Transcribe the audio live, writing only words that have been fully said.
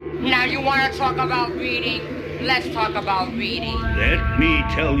Now you want to talk about reading? Let's talk about reading. Let me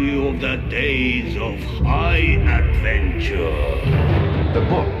tell you of the days of high adventure. The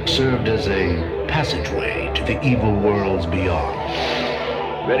book served as a passageway to the evil worlds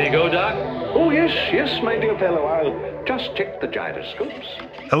beyond. Ready to go, Doc? Oh, yes, my dear fellow. I'll just check the gyroscopes.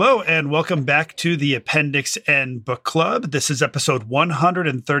 Hello, and welcome back to the Appendix N Book Club. This is episode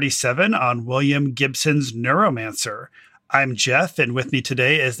 137 on William Gibson's Neuromancer. I'm Jeff, and with me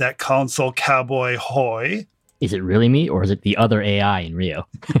today is that console cowboy Hoy. Is it really me, or is it the other AI in Rio?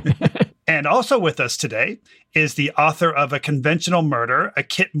 And also with us today is the author of A Conventional Murder, a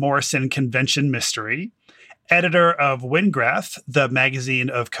Kit Morrison convention mystery, editor of Wingraph, the magazine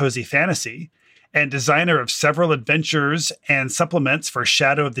of cozy fantasy, and designer of several adventures and supplements for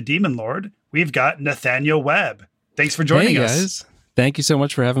Shadow of the Demon Lord. We've got Nathaniel Webb. Thanks for joining us. Hey guys, thank you so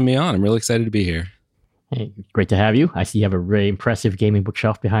much for having me on. I'm really excited to be here. Hey, great to have you. I see you have a very impressive gaming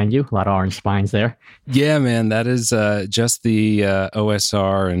bookshelf behind you. A lot of orange spines there. Yeah, man, that is just the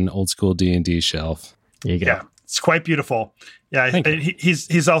OSR and old school D&D shelf. There you go. Yeah, it's quite beautiful. Yeah,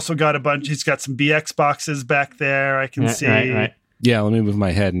 he's also got a bunch. He's got some BX boxes back there. I can see. Right. Yeah, let me move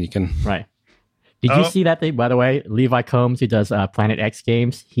my head and you can. Right. Did you see that thing, by the way? Levi Combs, who does Planet X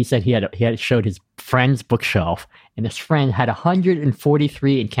games, he said he had showed his friend's bookshelf, and this friend had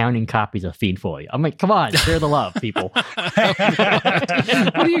 143 and counting copies of Fiend Folly. I'm like, come on, share the love, people.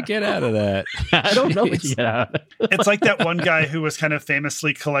 What do you get out of that? I don't know what you get out of it. It's like that one guy who was kind of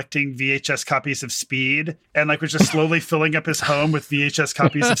famously collecting VHS copies of Speed and like was just slowly filling up his home with VHS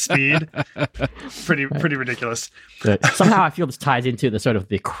copies of Speed. Pretty ridiculous. But somehow I feel this ties into the sort of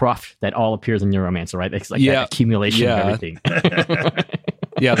the cruft that all appears in Neuromancer, right? It's like that accumulation of everything.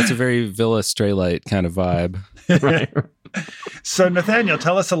 Yeah, that's a very Villa Straylight kind of vibe. Right. So, Nathaniel,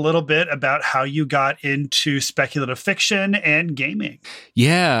 tell us a little bit about how you got into speculative fiction and gaming.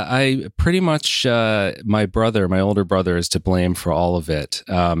 Yeah, I pretty much, my older brother is to blame for all of it.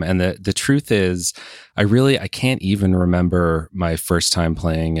 And the truth is, I can't even remember my first time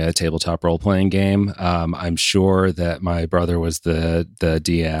playing a tabletop role-playing game. I'm sure that my brother was the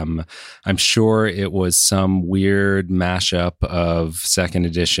DM. I'm sure it was some weird mashup of second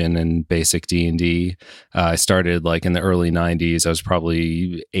edition and basic D&D. I started like in the early 90s. I was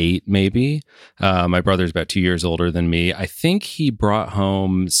probably 8, maybe. My brother's about 2 years older than me. I think he brought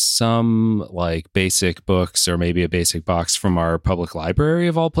home some like basic books or maybe a basic box from our public library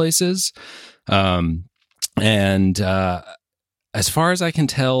of all places. As far as I can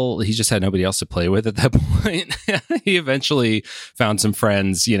tell, he just had nobody else to play with at that point. He eventually found some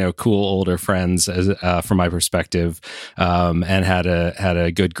friends, cool older friends, from my perspective, and had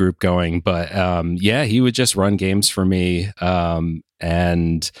a good group going. But he would just run games for me,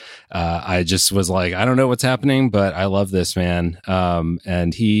 and I just was like, I don't know what's happening, but I love this, man.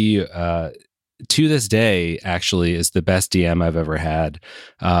 And he, to this day, actually, is the best DM I've ever had.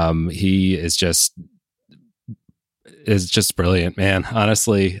 He is just brilliant, man.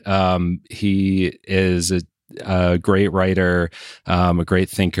 Honestly, he is a great writer, a great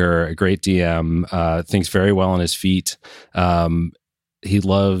thinker, a great DM, thinks very well on his feet. He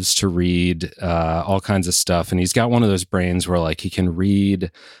loves to read all kinds of stuff, and he's got one of those brains where like he can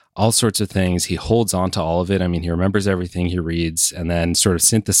read all sorts of things. He holds on to all of it. I mean, he remembers everything he reads and then sort of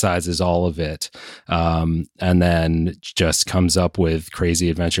synthesizes all of it. And then just comes up with crazy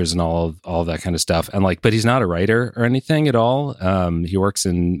adventures and all of that kind of stuff. And but he's not a writer or anything at all. He works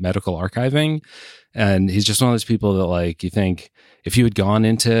in medical archiving, and he's just one of those people that you think if you had gone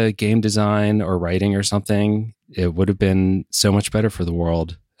into game design or writing or something, it would have been so much better for the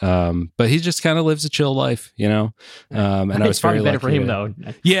world. But he just kind of lives a chill life, And I was very better lucky for him, though.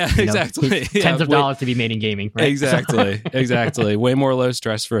 Yeah, exactly. Tens of dollars to be made in gaming, right? Exactly. Way more low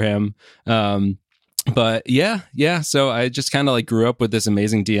stress for him. But yeah. So I just kind of grew up with this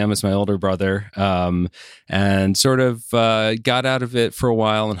amazing DM as my older brother, and sort of got out of it for a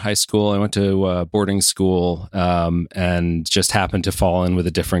while in high school. I went to boarding school, and just happened to fall in with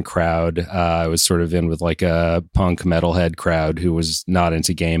a different crowd. I was sort of in with a punk metalhead crowd who was not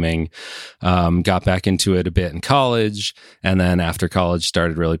into gaming. Got back into it a bit in college, and then after college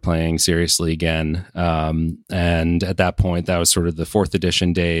started really playing seriously again. And at that point, that was sort of the 4th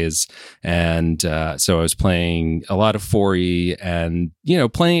edition days, and So I was playing a lot of 4E and,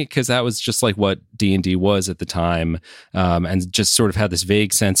 playing it because that was just like what D&D was at the time. And just sort of had this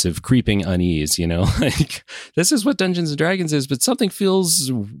vague sense of creeping unease, like this is what Dungeons and Dragons is, but something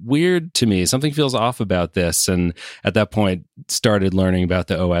feels weird to me. Something feels off about this. And at that point started learning about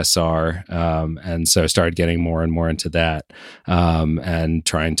the OSR. And so I started getting more and more into that, and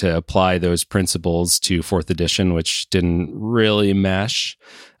trying to apply those principles to 4th edition, which didn't really mesh.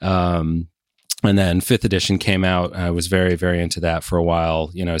 And then 5th edition came out. I was very, very into that for a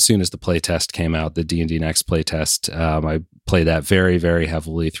while. As soon as the playtest came out, the D&D Next playtest, I played that very, very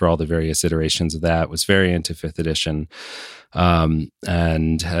heavily through all the various iterations of that. Was very into 5th edition,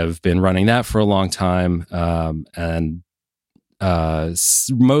 and have been running that for a long time. And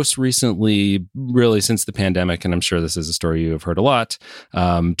most recently, really since the pandemic, and I'm sure this is a story you have heard a lot,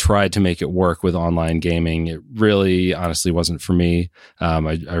 tried to make it work with online gaming. It really, honestly, wasn't for me. I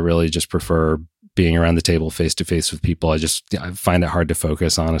really just prefer being around the table face to face with people. I find it hard to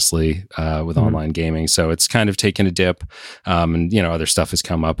focus, honestly, with online gaming. So it's kind of taken a dip. And, other stuff has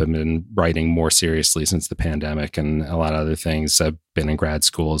come up. I've been writing more seriously since the pandemic and a lot of other things. I've been in grad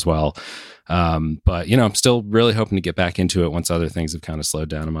school as well. But I'm still really hoping to get back into it once other things have kind of slowed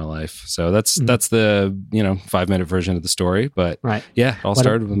down in my life. So that's the 5-minute version of the story. But yeah, it all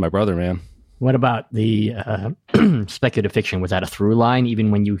started with my brother, man. What about the speculative fiction? Was that a through line even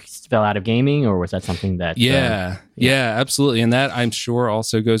when you fell out of gaming, or was that something that... Yeah, absolutely. And that, I'm sure,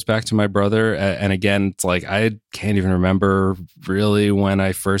 also goes back to my brother. And again, it's like I can't even remember really when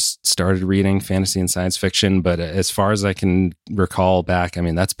I first started reading fantasy and science fiction. But as far as I can recall back,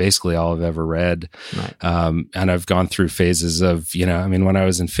 that's basically all I've ever read. Right. And I've gone through phases of, when I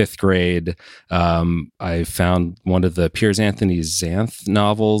was in 5th grade, I found one of the Piers Anthony Xanth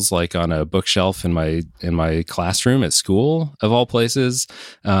novels like on a bookshelf in my classroom at school, of all places,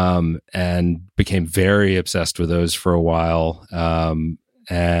 and became very obsessed with those for a while.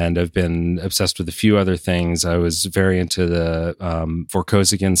 And I've been obsessed with a few other things. I was very into the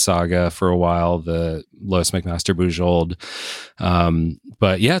Vorkosigan saga for a while, the Lois McMaster Bujold.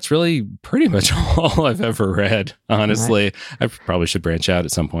 But yeah, it's really pretty much all I've ever read, honestly. Right. I probably should branch out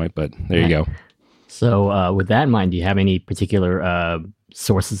at some point, but there you go. So with that in mind, do you have any particular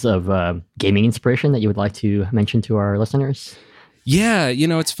sources of gaming inspiration that you would like to mention to our listeners? Yeah,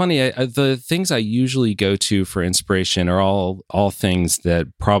 it's funny. The things I usually go to for inspiration are all things that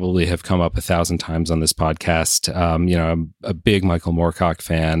probably have come up 1,000 times on this podcast. I'm a big Michael Moorcock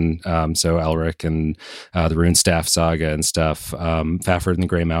fan, so Elric and the Runestaff saga and stuff. Fafhrd and the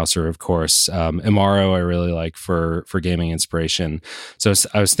Grey Mouser, of course. Imaro I really like for gaming inspiration. So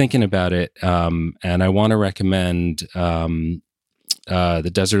I was thinking about it, and I want to recommend...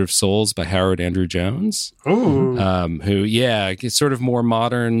 The Desert of Souls by Howard Andrew Jones. Ooh. Who, it's sort of more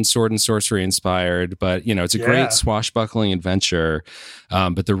modern sword and sorcery inspired, but it's a great swashbuckling adventure.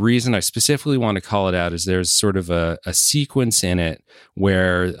 But the reason I specifically want to call it out is there's sort of a sequence in it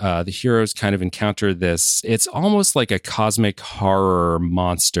where the heroes kind of encounter this. It's almost like a cosmic horror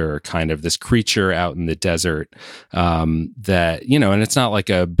monster, kind of this creature out in the desert that, and it's not like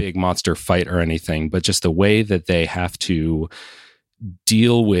a big monster fight or anything, but just the way that they have to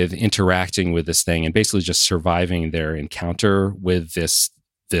deal with interacting with this thing and basically just surviving their encounter with this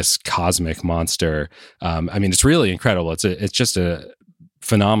cosmic monster. It's really incredible. It's just a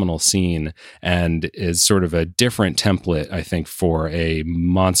phenomenal scene and is sort of a different template, I think, for a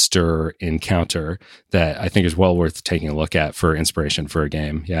monster encounter that I think is well worth taking a look at for inspiration for a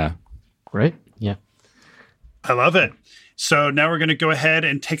game. Yeah. Great. Yeah. I love it. So now we're going to go ahead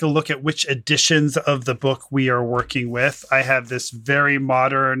and take a look at which editions of the book we are working with. I have this very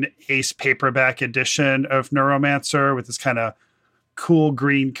modern Ace paperback edition of Neuromancer with this kind of cool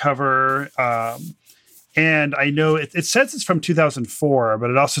green cover. And I know it says it's from 2004,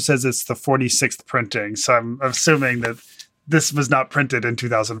 but it also says it's the 46th printing. So I'm assuming that this was not printed in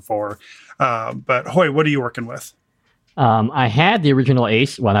 2004. But Hoy, what are you working with? I had the original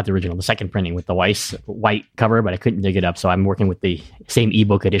Ace, well, not the original, the second printing with the white cover, but I couldn't dig it up. So I'm working with the same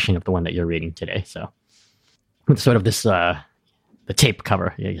ebook edition of the one that you're reading today. So with sort of this, the tape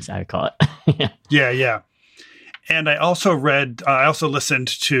cover, I guess I would call it. Yeah. And I also listened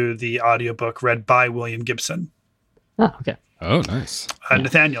to the audiobook read by William Gibson. Oh, okay. Oh, nice.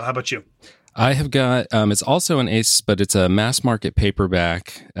 Nathaniel, how about you? I have got, it's also an Ace, but it's a mass market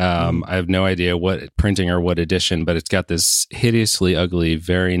paperback. I have no idea what printing or what edition, but it's got this hideously ugly,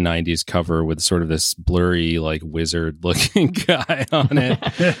 very 90s cover with sort of this blurry, like wizard looking guy on it.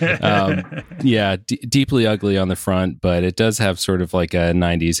 Deeply ugly on the front, but it does have sort of like a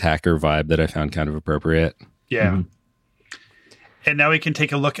 90s hacker vibe that I found kind of appropriate. Yeah. And now we can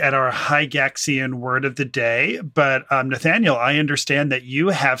take a look at our Hygaxian word of the day. But Nathaniel, I understand that you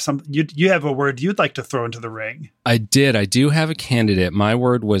have you have a word you'd like to throw into the ring. I did. I do have a candidate. My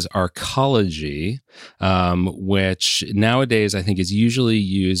word was arcology, which nowadays I think is usually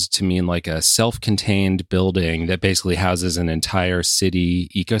used to mean like a self-contained building that basically houses an entire city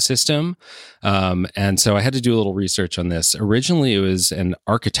ecosystem. And so I had to do a little research on this. Originally, it was an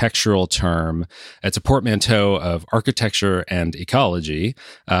architectural term. It's a portmanteau of architecture and ecology.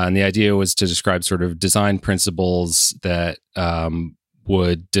 And the idea was to describe sort of design principles that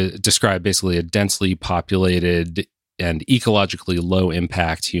would describe basically a densely populated and ecologically low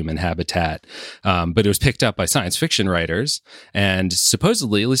impact human habitat. But it was picked up by science fiction writers. And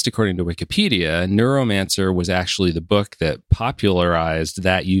supposedly, at least according to Wikipedia, Neuromancer was actually the book that popularized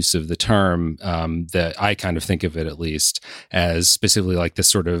that use of the term, that I kind of think of it at least as specifically like this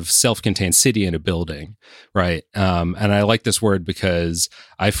sort of self-contained city in a building, right? And I like this word because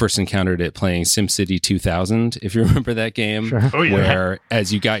I first encountered it playing SimCity 2000, if you remember that game, Sure. Oh, yeah. where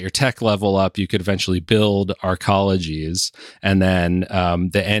as you got your tech level up, you could eventually build arcologies. And then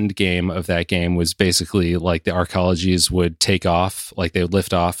the end game of that game was basically like the arcologies would take off, like they would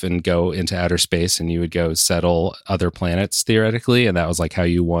lift off and go into outer space, and you would go settle other planets theoretically. And that was like how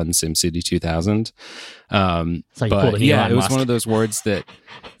you won SimCity 2000. So But yeah, it was one of those words that,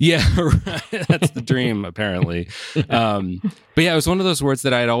 yeah, that's the dream apparently. But yeah, it was one of those words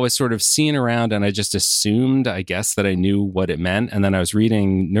that I had always sort of seen around, and I just assumed, I guess, that I knew what it meant. And then I was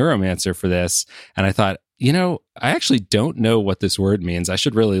reading Neuromancer for this, and I thought, I actually don't know what this word means. I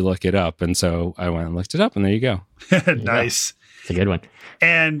should really look it up. And so I went and looked it up, and there you go. Nice. It's a good one.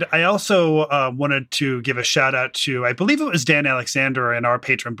 And I also wanted to give a shout out to, I believe it was Dan Alexander in our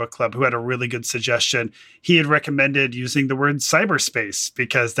Patron Book Club, who had a really good suggestion. He had recommended using the word cyberspace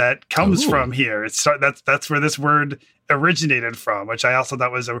because that comes from here. That's where this word originated from, which I also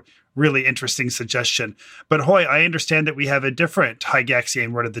thought was a really interesting suggestion. But Hoy, I understand that we have a different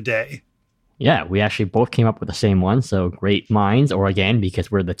Hygaxian word of the day. Yeah, we actually both came up with the same one. So great minds, or again,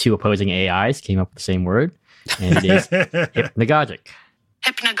 because we're the two opposing AIs, came up with the same word. And it is hypnagogic.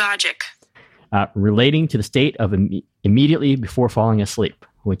 Hypnagogic. Relating to the state of immediately before falling asleep,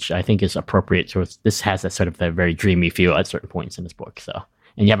 which I think is appropriate. So this has that sort of that very dreamy feel at certain points in this book. So,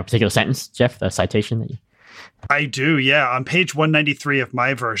 and you have a particular sentence, Jeff, the citation that you... I do, yeah. On page 193 of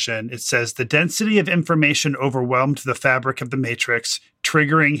my version, it says, the density of information overwhelmed the fabric of the matrix,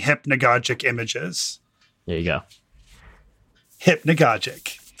 triggering hypnagogic images. There you go.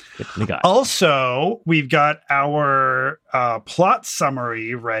 Hypnagogic. Also, we've got our plot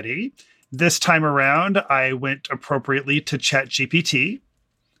summary ready. This time around, I went appropriately to Chat-GPT,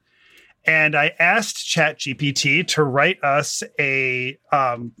 and I asked Chat-GPT to write us a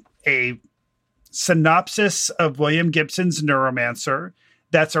synopsis of William Gibson's Neuromancer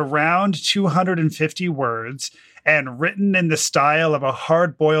that's around 250 words and written in the style of a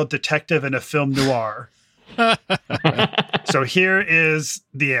hard-boiled detective in a film noir. So here is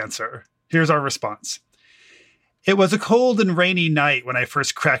the answer. Here's our response. It was a cold and rainy night when I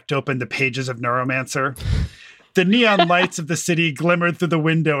first cracked open the pages of Neuromancer. The neon lights of the city glimmered through the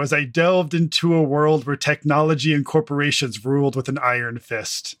window as I delved into a world where technology and corporations ruled with an iron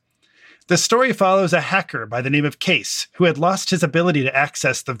fist. The story follows a hacker by the name of Case, who had lost his ability to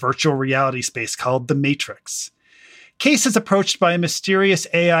access the virtual reality space called the Matrix. Case is approached by a mysterious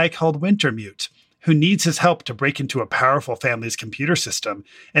AI called Wintermute, who needs his help to break into a powerful family's computer system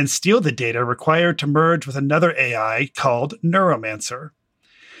and steal the data required to merge with another AI called Neuromancer.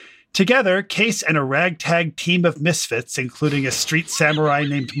 Together, Case and a ragtag team of misfits, including a street samurai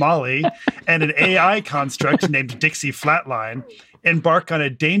named Molly and an AI construct named Dixie Flatline, embark on a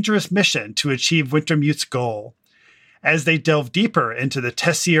dangerous mission to achieve Wintermute's goal. As they delve deeper into the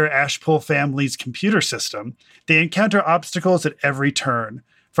Tessier Ashpool family's computer system, they encounter obstacles at every turn,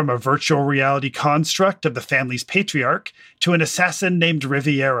 from a virtual reality construct of the family's patriarch to an assassin named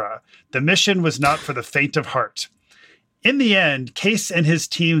Riviera. The mission was not for the faint of heart. In the end, Case and his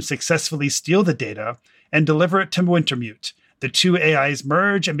team successfully steal the data and deliver it to Wintermute. The two AIs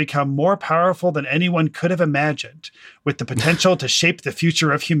merge and become more powerful than anyone could have imagined, with the potential to shape the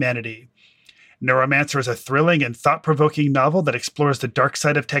future of humanity. Neuromancer is a thrilling and thought-provoking novel that explores the dark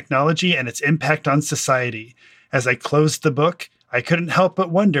side of technology and its impact on society. As I closed the book, I couldn't help but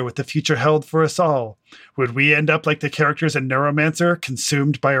wonder what the future held for us all. Would we end up like the characters in Neuromancer,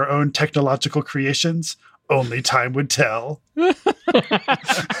 consumed by our own technological creations? Only time would tell.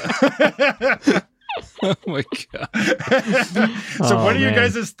 Oh my God. So what are your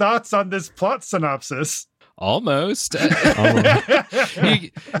guys' thoughts on this plot synopsis? Almost.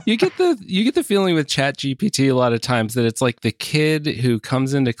 you get the feeling with Chat-GPT a lot of times that it's like the kid who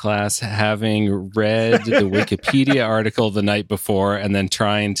comes into class having read the Wikipedia article the night before and then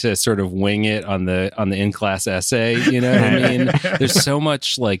trying to sort of wing it on the in-class essay. You know what I mean? There's so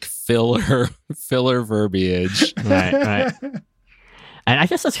much like filler verbiage. Right. And I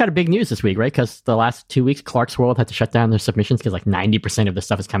guess that's kind of big news this week, right? Because the last 2 weeks, Clark's World had to shut down their submissions because like 90% of the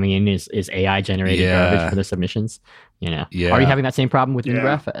stuff is coming in is AI generated garbage for their submissions. Are you having that same problem with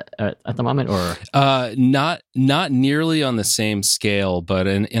Unigraph at the moment, or not nearly on the same scale? But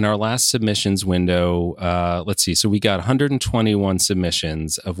in our last submissions window, let's see. So we got 121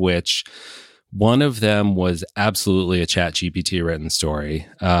 submissions, of which one of them was absolutely a Chat-GPT written story.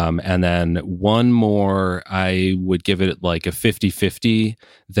 And then one more, I would give it like a 50-50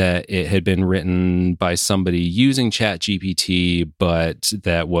 that it had been written by somebody using Chat-GPT, but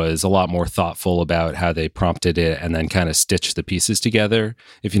that was a lot more thoughtful about how they prompted it and then kind of stitched the pieces together,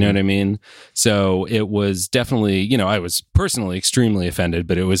 if you know what I mean. So it was definitely, I was personally extremely offended,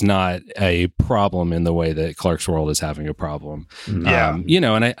 but it was not a problem in the way that Clark's World is having a problem. Yeah.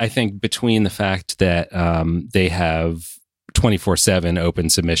 And I think between the fact that they have 24/7 open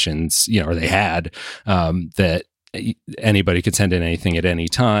submissions, or they had, that anybody could send in anything at any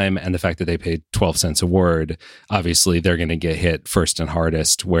time, and the fact that they paid 12 cents a word, obviously they're going to get hit first and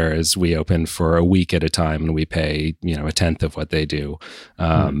hardest, whereas we open for a week at a time and we pay, a tenth of what they do.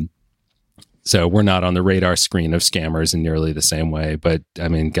 So we're not on the radar screen of scammers in nearly the same way, but I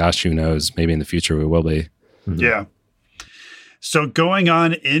mean, gosh, who knows? Maybe in the future we will be. Yeah. So going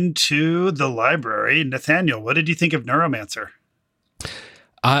on into the library, Nathaniel, what did you think of Neuromancer?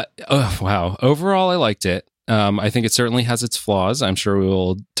 Wow. Overall, I liked it. I think it certainly has its flaws. I'm sure we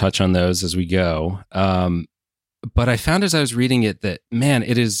will touch on those as we go. But I found as I was reading it that, man,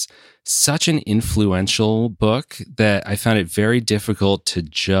 it is such an influential book that I found it very difficult to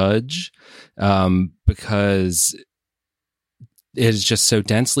judge because it is just so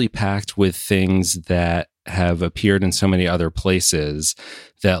densely packed with things that have appeared in so many other places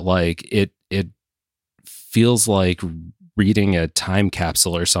that like it feels like reading a time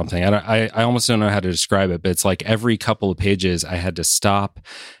capsule or something. I almost don't know how to describe it, but it's like every couple of pages I had to stop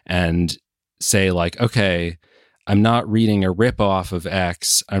and say like, okay, I'm not reading a rip-off of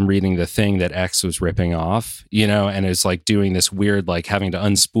X. I'm reading the thing that X was ripping off, and it's like doing this weird, like having to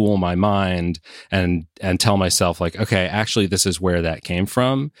unspool my mind and tell myself like, okay, actually this is where that came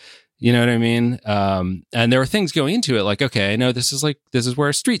from. You know what I mean? And there are things going into it like, okay, I know this is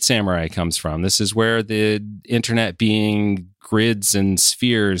where Street Samurai comes from. This is where the internet being grids and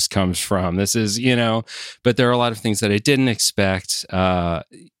spheres comes from. This is, but there are a lot of things that I didn't expect,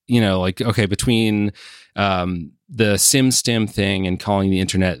 like, okay, between the SimStim thing and calling the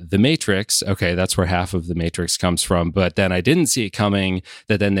internet the Matrix. Okay, that's where half of the Matrix comes from. But then I didn't see it coming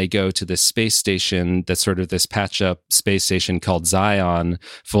that then they go to this space station that's sort of this patch-up space station called Zion,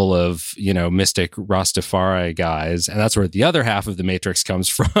 full of, mystic Rastafari guys. And that's where the other half of the Matrix comes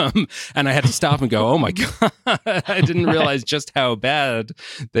from. And I had to stop and go, oh my God, I didn't realize just how bad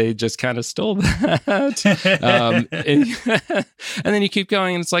they just kind of stole that. And then you keep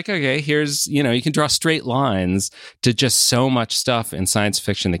going and it's like, okay, here's, you can draw straight lines to just so much stuff in science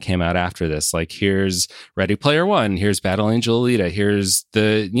fiction that came out after this. Like here's Ready Player One, here's Battle Angel Alita, here's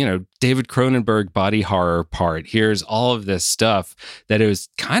the, David Cronenberg body horror part. Here's all of this stuff that it was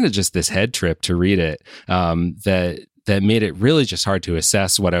kind of just this head trip to read it. That made it really just hard to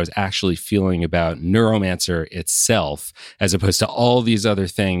assess what I was actually feeling about Neuromancer itself, as opposed to all these other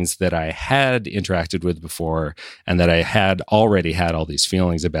things that I had interacted with before and that I had already had all these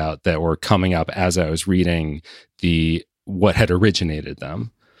feelings about that were coming up as I was reading what had originated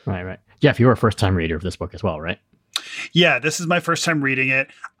them. Right. Jeff, you were a first-time reader of this book as well, right? Yeah, this is my first time reading it.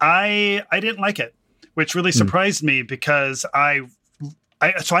 I didn't like it, which really surprised me because I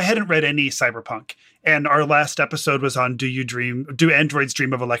hadn't read any cyberpunk. And our last episode was on Do Androids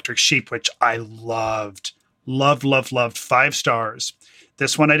Dream of Electric Sheep, which I loved. 5 stars.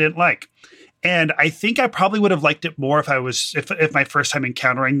 This one I didn't like. And I think I probably would have liked it more if my first time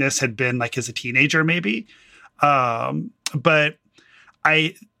encountering this had been like as a teenager, maybe. But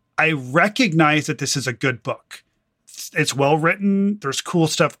I recognize that this is a good book. It's well written. There's cool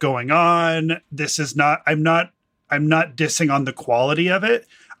stuff going on. I'm not dissing on the quality of it.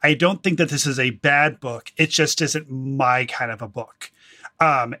 I don't think that this is a bad book. It just isn't my kind of a book.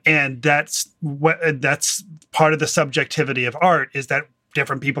 And that's part of the subjectivity of art, is that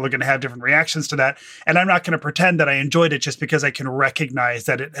different people are going to have different reactions to that. And I'm not going to pretend that I enjoyed it just because I can recognize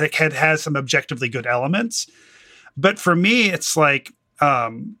that it has some objectively good elements. But for me, it's like, I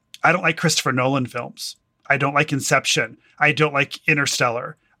don't like Christopher Nolan films. I don't like Inception. I don't like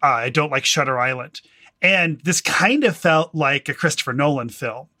Interstellar. I don't like Shutter Island. And this kind of felt like a Christopher Nolan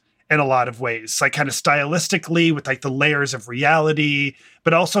film in a lot of ways, like kind of stylistically with like the layers of reality,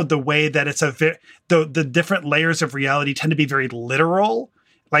 but also the way that it's the different layers of reality tend to be very literal.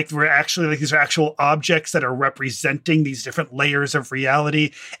 Like we're actually like these are actual objects that are representing these different layers of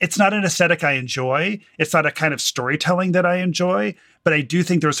reality. It's not an aesthetic I enjoy. It's not a kind of storytelling that I enjoy, but I do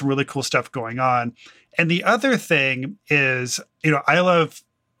think there's some really cool stuff going on. And the other thing is, I love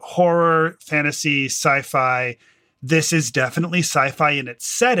horror, fantasy, sci-fi. This is definitely sci-fi in its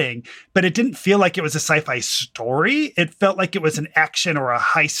setting, but it didn't feel like it was a sci-fi story. It felt like it was an action or a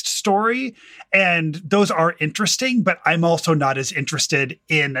heist story. And those are interesting, but I'm also not as interested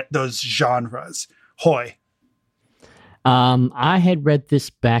in those genres. Hoy. I had read this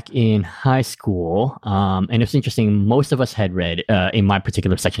back in high school, and it's interesting. Most of us had read in my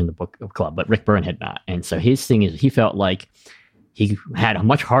particular section of the book club, but Rick Byrne had not. And so his thing is he felt like he had a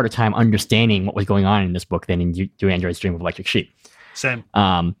much harder time understanding what was going on in this book than in Do Androids Dream of Electric Sheep. Same.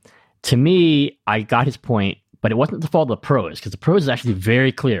 To me, I got his point, but it wasn't the fault of the prose, because the prose is actually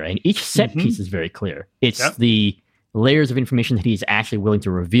very clear, and each set piece is very clear. It's the layers of information that he's actually willing to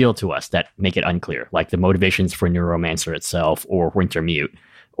reveal to us that make it unclear, like the motivations for Neuromancer itself, or Wintermute,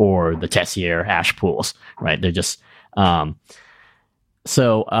 or the Tessier ash pools, right? They're just... but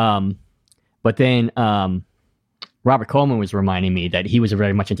then... Robert Coleman was reminding me that he was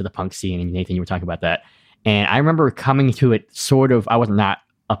very much into the punk scene, and Nathan, you were talking about that. And I remember coming to it sort of, I was not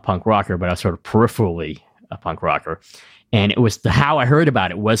a punk rocker, but I was sort of peripherally a punk rocker. And it was how I heard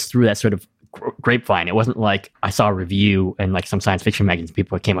about it was through that sort of grapevine. It wasn't like I saw a review and like some science fiction magazines,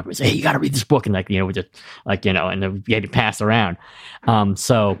 people came up and said, hey, you got to read this book. And we just and then we had to pass around.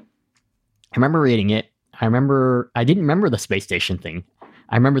 So I remember reading it. I didn't remember the space station thing.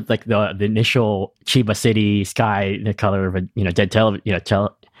 I remember like the initial Chiba City sky, the color of a dead television,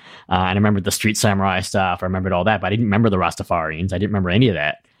 and I remember the Street Samurai stuff. I remembered all that, but I didn't remember the Rastafarians. I didn't remember any of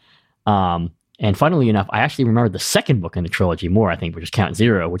that. And funnily enough, I actually remember the second book in the trilogy more, I think, which is Count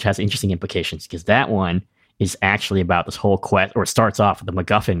Zero, which has interesting implications because that one is actually about this whole quest, or it starts off with the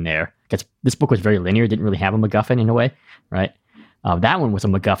MacGuffin there. Because this book was very linear, didn't really have a MacGuffin in a way, right? That one was a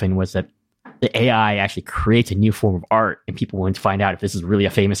MacGuffin, was that the AI actually creates a new form of art, and people want to find out if this is really a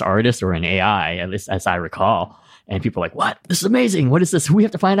famous artist or an AI, at least as I recall. And people are like, what? This is amazing. What is this? We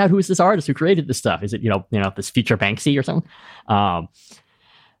have to find out who is this artist who created this stuff. Is it, this future Banksy or something?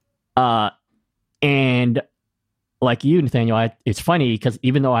 And like you, Nathaniel, it's funny because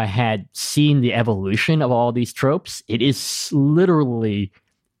even though I had seen the evolution of all these tropes, it is literally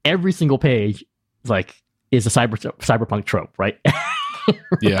every single page is a cyberpunk trope, right?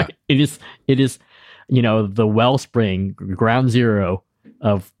 Yeah. It is, the wellspring, ground zero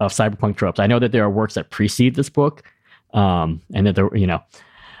of cyberpunk tropes. I know that there are works that precede this book, and that there,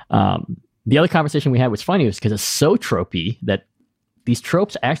 the other conversation we had was funny because it's so tropey that these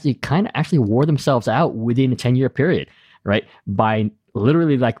tropes actually wore themselves out within a 10-year period, right? By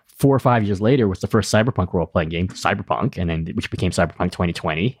literally 4 or 5 years later was the first cyberpunk role-playing game, Cyberpunk, and then which became Cyberpunk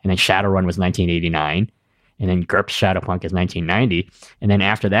 2020, and then Shadowrun was 1989. And then GURPS Shadowpunk is 1990. And then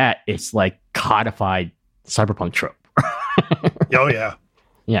after that, it's codified cyberpunk trope. Oh, yeah.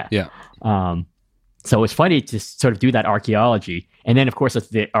 Yeah. Yeah. So it's funny to sort of do that archaeology. And then, of course, it's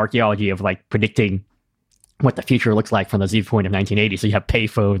the archaeology of predicting what the future looks like from the viewpoint of 1980. So you have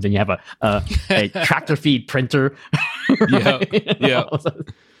payphones and you have a tractor feed printer. Yeah. Yeah.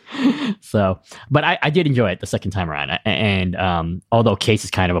 So, but I did enjoy it the second time around, and although Case is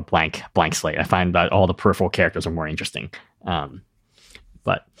kind of a blank slate, I find that all the peripheral characters are more interesting. So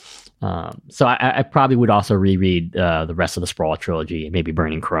I probably would also reread the rest of the Sprawl trilogy, and maybe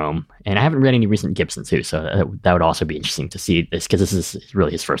Burning Chrome. And I haven't read any recent Gibson too, so that would also be interesting to see this because this is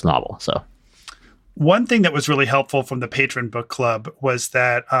really his first novel. So. One thing that was really helpful from the Patron Book Club was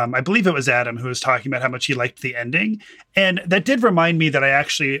that I believe it was Adam who was talking about how much he liked the ending. And that did remind me that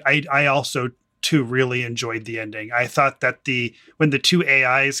I also too really enjoyed the ending. I thought that when the two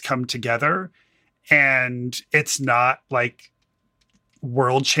AIs come together and it's not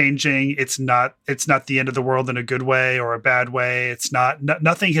world changing, it's not the end of the world in a good way or a bad way. It's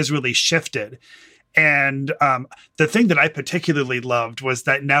nothing has really shifted. And the thing that I particularly loved was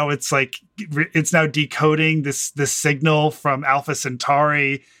that now it's now decoding this signal from Alpha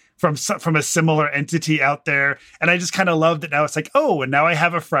Centauri from a similar entity out there. And I just kind of love that now it's and now I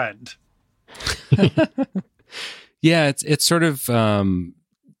have a friend. Yeah, it's sort of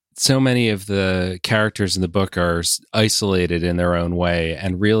so many of the characters in the book are isolated in their own way,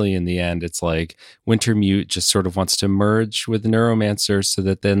 and really in the end it's like Wintermute just sort of wants to merge with the Neuromancer so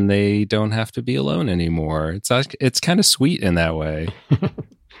that then they don't have to be alone anymore. It's kind of sweet in that way.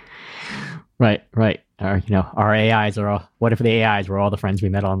 Right. Our AIs are all, what if the AIs were all the friends we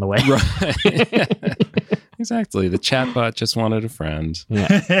met on the way? Right. Exactly. The chatbot just wanted a friend.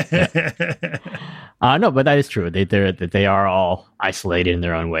 Yeah. No, but that is true. They are all isolated in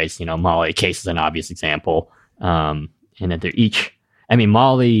their own ways. Molly, Case is an obvious example. And that they're each,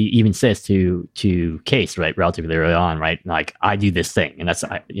 Molly even says to Case, right, relatively early on, right, like, I do this thing, and that's,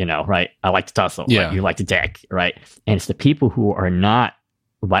 right, I like to tussle, yeah. Right? You like to deck, right? And it's the people who are not,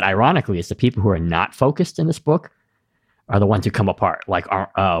 but ironically, it's the people who are not focused in this book are the ones who come apart, like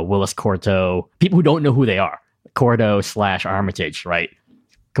Willis Corto, people who don't know who they are. Corto / Armitage, right?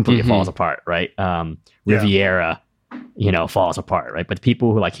 Completely falls apart, right? Riviera, falls apart, right? But the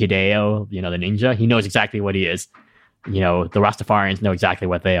people who like Hideo, the ninja, he knows exactly what he is. The Rastafarians know exactly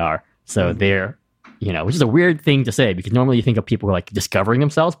what they are. So they're, which is a weird thing to say because normally you think of people who are like discovering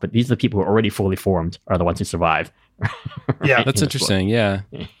themselves, but these are the people who are already fully formed are the ones who survive. Right? Yeah, that's interesting. Yeah.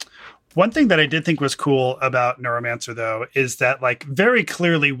 One thing that I did think was cool about Neuromancer, though, is that, like, very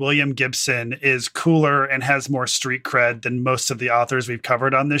clearly William Gibson is cooler and has more street cred than most of the authors we've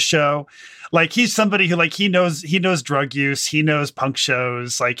covered on this show. Like, he's somebody who, like, he knows drug use, he knows punk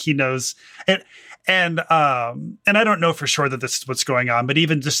shows, like, he knows it. And I don't know for sure that this is what's going on, but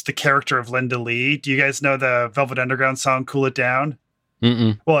even just the character of Linda Lee. Do you guys know the Velvet Underground song "Cool It Down"?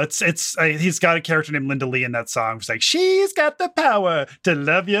 Mm-mm. Well, he's got a character named Linda Lee in that song. It's like, she's got the power to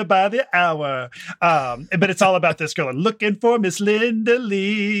love you by the hour. But it's all about this girl looking for Miss Linda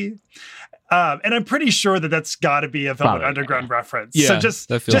Lee. And I'm pretty sure that that's got to be a Velvet Underground reference. Yeah, so just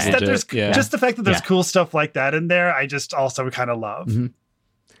that there's just the fact that there's cool stuff like that in there, I just also kind of love. Mm-hmm.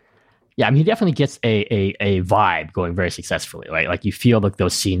 Yeah, he definitely gets a vibe going very successfully, right? Like you feel like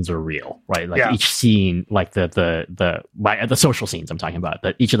those scenes are real, right? Like each scene, like the social scenes I'm talking about,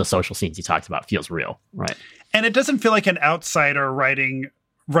 that each of the social scenes he talks about feels real, right? And it doesn't feel like an outsider writing.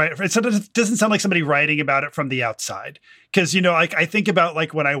 Right. It doesn't sound like somebody writing about it from the outside. Because, like I think about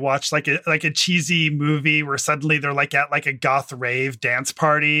like when I watch like a cheesy movie where suddenly they're like at like a goth rave dance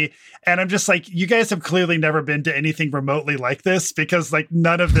party. And I'm just like, you guys have clearly never been to anything remotely like this because like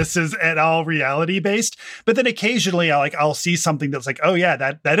none of this is at all reality based. But then occasionally I'll see something that's like, oh yeah,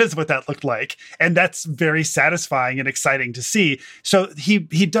 that is what that looked like. And that's very satisfying and exciting to see. So he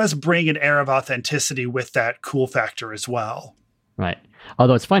does bring an air of authenticity with that cool factor as well. Right.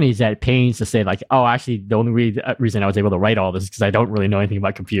 Although it's funny is that it pains to say like, oh, actually, the only reason I was able to write all this is because I don't really know anything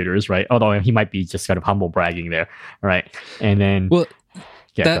about computers, right? Although he might be just kind of humble bragging there, right? And then, well,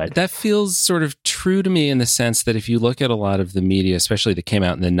 that feels sort of true to me in the sense that if you look at a lot of the media, especially that came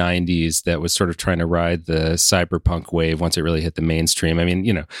out in the 90s, that was sort of trying to ride the cyberpunk wave once it really hit the mainstream. I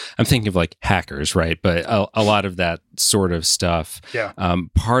mean, I'm thinking of like Hackers, right? But a lot of that sort of stuff. Yeah.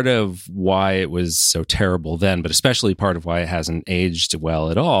 Part of why it was so terrible then, but especially part of why it hasn't aged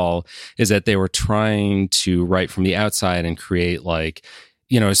well at all, is that they were trying to write from the outside and create like,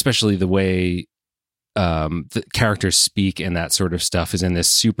 especially the way the characters speak and that sort of stuff is in this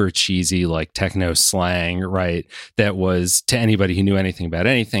super cheesy like techno slang, right? That was, to anybody who knew anything about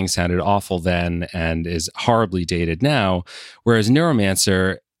anything, sounded awful then and is horribly dated now. Whereas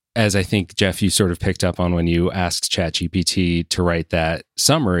Neuromancer, as I think, Jeff, you sort of picked up on when you asked Chat-GPT to write that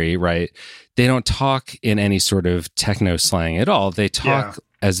summary, right? They don't talk in any sort of techno slang at all. They talk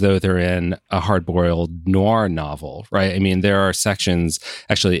as though they're in a hard-boiled noir novel, right? I mean, there are sections.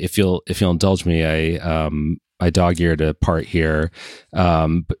 Actually, if you'll indulge me, I dog-eared a part here.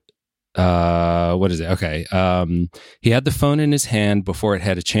 What is it? Okay. He had the phone in his hand before it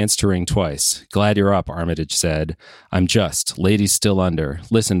had a chance to ring twice. Glad you're up, Armitage said. I'm just. Ladies still under.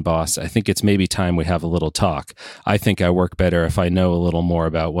 Listen, boss, I think it's maybe time we have a little talk. I think I work better if I know a little more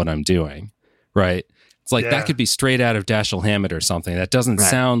about what I'm doing. Right? It's like that could be straight out of Dashiell Hammett or something. That doesn't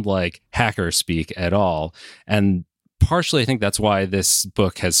sound like hacker speak at all. And partially, I think that's why this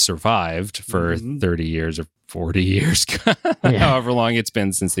book has survived for 30 years or 40 years, however long it's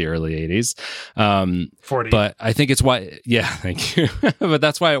been since the early 80s. 40. But I think it's why, thank you. But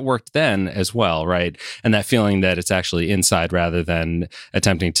that's why it worked then as well, right? And that feeling that it's actually inside rather than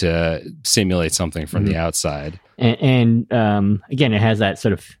attempting to simulate something from the outside. And again, it has that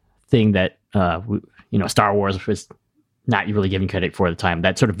sort of thing that, Star Wars was not really given credit for at the time.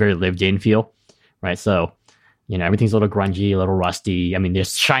 That sort of very lived in feel, right? So, everything's a little grungy, a little rusty. I mean,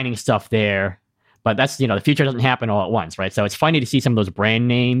 there's shining stuff there, but that's, the future doesn't happen all at once, right? So it's funny to see some of those brand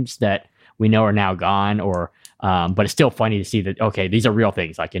names that we know are now gone, or But it's still funny to see that, okay, these are real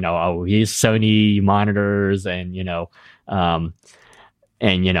things. Like, he's Sony monitors and,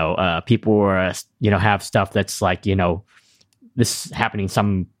 people are, have stuff that's like, this is happening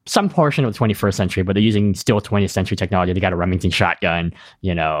some portion of the 21st century, but they're using still 20th century technology. They got a Remington shotgun,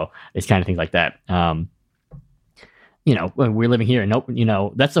 these kind of things like that. When we're living here, and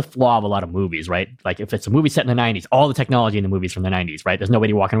that's a flaw of a lot of movies, right? Like if it's a movie set in the 90s, all the technology in the movies from the 90s, right? There's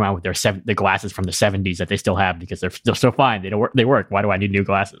nobody walking around with their glasses from the 70s that they still have because they're still fine. They don't work. They work. Why do I need new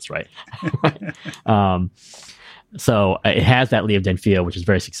glasses, right? So it has that lived in feel, which is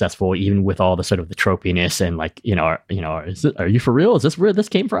very successful, even with all the sort of the tropiness and like, are you for real? Is this where this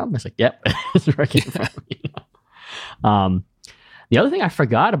came from? It's like, yep, this is where it came from. The other thing I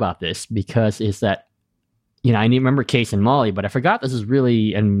forgot about this is that, I didn't remember Case and Molly, but I forgot this is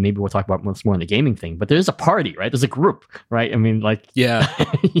really, and maybe we'll talk about this more in the gaming thing, but there's a party, right? There's a group, right? I mean, like, yeah,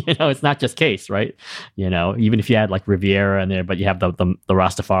 it's not just Case, right? Even if you had like Riviera in there, but you have the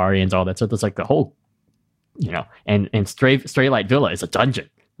Rastafarians, all that. So there's like the whole, and Straylight Villa is a dungeon,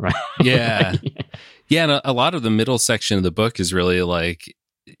 right? Yeah. Yeah. And a lot of the middle section of the book is really like,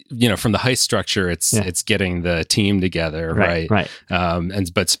 from the heist structure, it's getting the team together, right?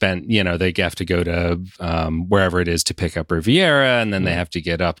 But spent, they have to go to wherever it is to pick up Riviera, and then they have to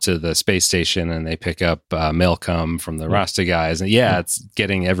get up to the space station, and they pick up Malcolm from the Rasta guys, and it's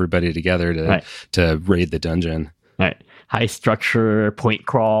getting everybody together to raid the dungeon, right? High structure, point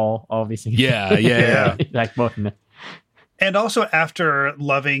crawl, all these things. Yeah. Like both. And also, after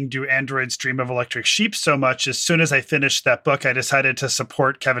loving Do Androids Dream of Electric Sheep so much, as soon as I finished that book, I decided to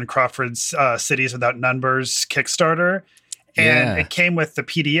support Kevin Crawford's Cities Without Numbers Kickstarter. And it came with the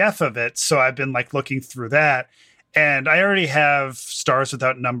PDF of it. So I've been like looking through that. And I already have Stars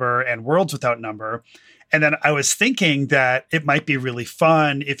Without Number and Worlds Without Number. And then I was thinking that it might be really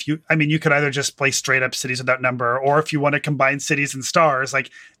fun if you could either just play straight up Cities Without Number, or if you want to combine cities and stars, like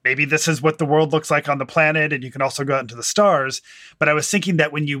maybe this is what the world looks like on the planet, and you can also go out into the stars. But I was thinking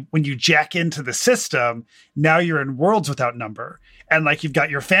that when you jack into the system, now you're in Worlds Without Number, and like you've got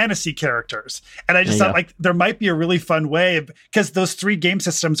your fantasy characters. And I just thought like there might be a really fun way, because those three game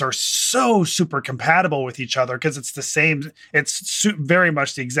systems are so super compatible with each other, because it's the same, very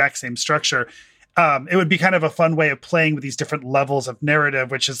much the exact same structure. It would be kind of a fun way of playing with these different levels of narrative,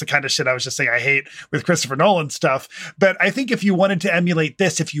 which is the kind of shit I was just saying I hate with Christopher Nolan stuff. But I think if you wanted to emulate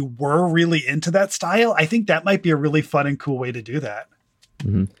this, if you were really into that style, I think that might be a really fun and cool way to do that.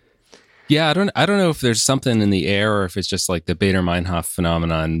 Mm-hmm. Yeah, I don't know if there's something in the air or if it's just like the Bader-Meinhof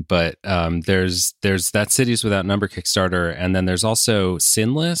phenomenon, but there's that Cities Without Number Kickstarter, and then there's also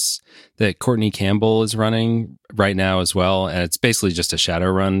Sinless that Courtney Campbell is running right now as well, and it's basically just a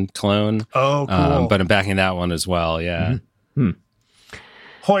Shadowrun clone. Oh, cool. But I'm backing that one as well, yeah. Mm-hmm.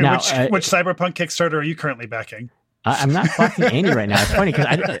 Hoy, now, which Cyberpunk Kickstarter are you currently backing? I'm not backing any right now. It's funny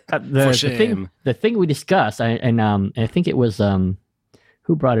because the thing we discussed, and I think it was...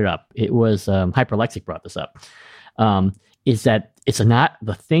 who brought it up? It was Hyperlexic brought this up. Is that it's not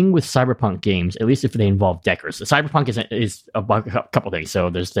the thing with cyberpunk games, at least if they involve deckers. The cyberpunk is a couple things. So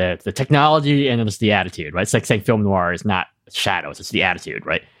there's the technology and then there's the attitude, right? It's like saying film noir is not shadows, it's the attitude,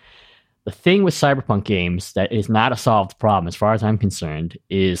 right? The thing with cyberpunk games that is not a solved problem, as far as I'm concerned,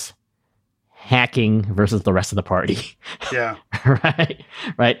 is hacking versus the rest of the party. Yeah.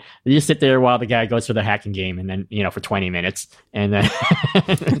 Right. You just sit there while the guy goes through the hacking game, and then, for 20 minutes, and then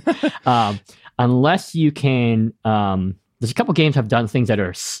unless you can, there's a couple games have done things that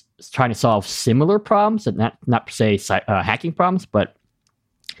are trying to solve similar problems, and not per se hacking problems, but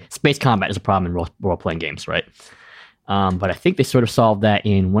space combat is a problem in role-playing games, right? But I think they sort of solved that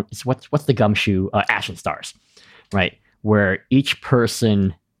in what's the gumshoe Ashen Stars, right? Where each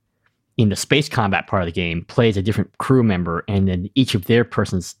person in the space combat part of the game plays a different crew member, and then each of their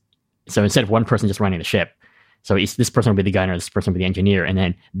persons, so instead of one person just running the ship, so this person will be the gunner, this person will be the engineer, and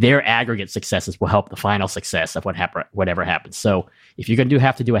then their aggregate successes will help the final success of whatever happens. So if you're going to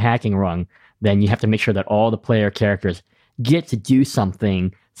have to do a hacking run, then you have to make sure that all the player characters get to do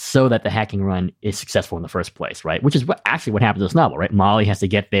something so that the hacking run is successful in the first place, right? Which is what happens in this novel, right? Molly has to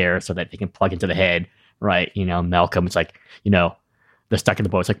get there so that they can plug into the head, right? Malcolm, it's like, they're stuck in the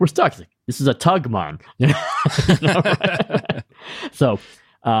boat. It's like, we're stuck. It's like, this is a tug, man. So,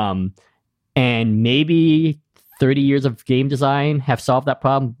 and maybe 30 years of game design have solved that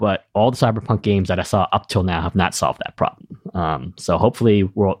problem, but all the cyberpunk games that I saw up till now have not solved that problem. So hopefully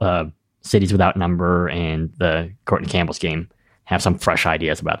Cities Without Number and the Courtney Campbell's game have some fresh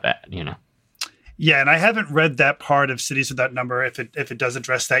ideas about that, Yeah, and I haven't read that part of Cities Without Number if it does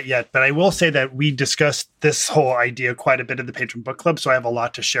address that yet. But I will say that we discussed this whole idea quite a bit in the Patron Book Club, so I have a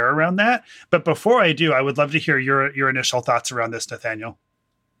lot to share around that. But before I do, I would love to hear your initial thoughts around this, Nathaniel.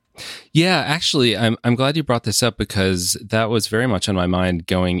 Yeah, actually, I'm glad you brought this up because that was very much on my mind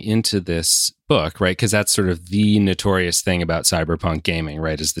going into this book, right? Because that's sort of the notorious thing about cyberpunk gaming,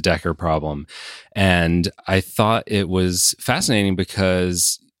 right? Is the Decker problem. And I thought it was fascinating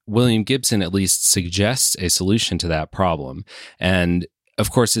because William Gibson at least suggests a solution to that problem. And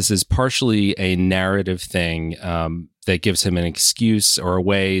of course, this is partially a narrative thing that gives him an excuse or a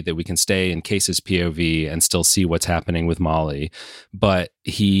way that we can stay in Case's POV and still see what's happening with Molly. But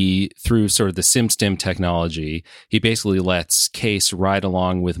he, through sort of the SimStim technology, he basically lets Case ride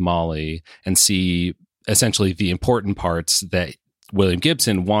along with Molly and see essentially the important parts that William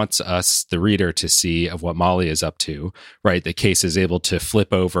Gibson wants us, the reader, to see of what Molly is up to, right? The Case is able to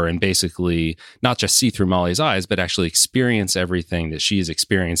flip over and basically not just see through Molly's eyes, but actually experience everything that she's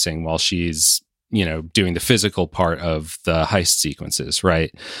experiencing while she's, doing the physical part of the heist sequences, right?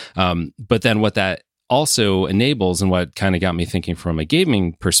 But then what that also enables, and what kind of got me thinking from a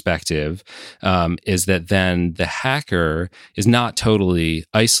gaming perspective, is that then the hacker is not totally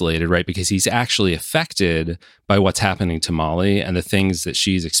isolated, right? Because he's actually affected by what's happening to Molly and the things that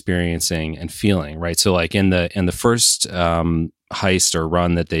she's experiencing and feeling, right? So like in the first heist or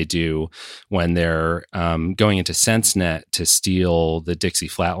run that they do when they're going into SenseNet to steal the Dixie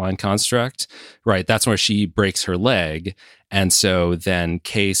Flatline construct, right? That's where she breaks her leg. And so then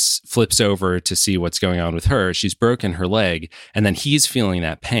Case flips over to see what's going on with her. She's broken her leg, and then he's feeling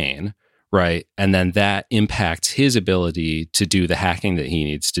that pain, right? And then that impacts his ability to do the hacking that he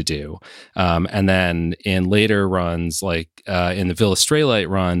needs to do. And then in later runs, like in the Villa Straylight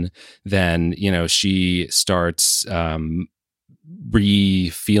run, then, she starts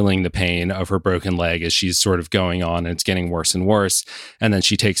re-feeling the pain of her broken leg as she's sort of going on, and it's getting worse and worse. And then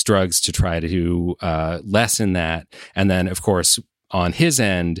she takes drugs to try to lessen that. And then, of course, on his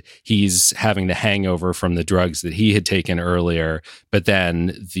end, he's having the hangover from the drugs that he had taken earlier, but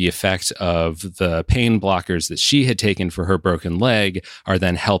then the effect of the pain blockers that she had taken for her broken leg are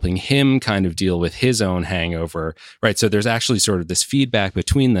then helping him kind of deal with his own hangover, right? So there's actually sort of this feedback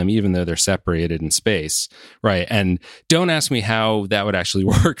between them, even though they're separated in space, right? And don't ask me how that would actually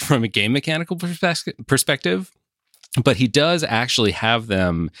work from a game mechanical perspective, but he does actually have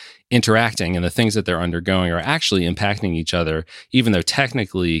them interacting, and the things that they're undergoing are actually impacting each other, even though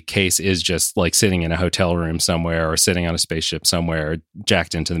technically Case is just like sitting in a hotel room somewhere or sitting on a spaceship somewhere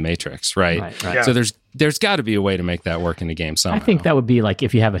jacked into the Matrix, right? Right. Yeah. So there's got to be a way to make that work in a game somehow. I think that would be like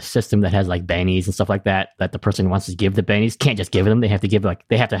if you have a system that has like bannies and stuff like that the person wants to give the bannies, can't just give them. They have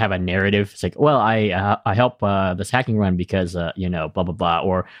to have a narrative. It's like, well, I help this hacking run because blah blah blah,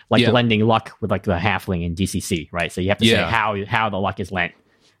 or like lending luck with like the halfling in DCC, right? So you have to say how the luck is lent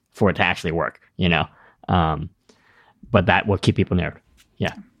for it to actually work, but that will keep people there.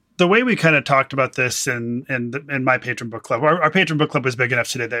 Yeah. The way we kind of talked about this in my Patron Book Club, our Patron Book Club was big enough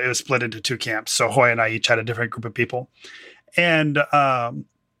today that it was split into two camps. So Hoy and I each had a different group of people. And,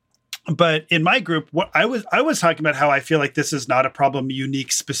 but in my group, what I was talking about how I feel like this is not a problem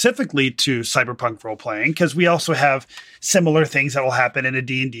unique specifically to cyberpunk role playing, because we also have similar things that will happen in a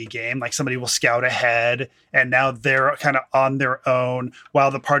D&D game. Like somebody will scout ahead and now they're kind of on their own while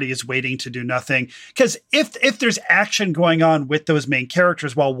the party is waiting to do nothing. Because if there's action going on with those main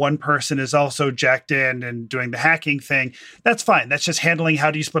characters while one person is also jacked in and doing the hacking thing, that's fine. That's just handling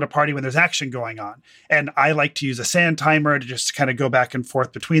how do you split a party when there's action going on. And I like to use a sand timer to just kind of go back and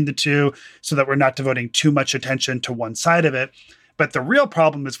forth between the two so that we're not devoting too much attention to one side of it. But the real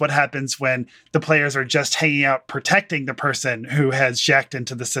problem is what happens when the players are just hanging out protecting the person who has jacked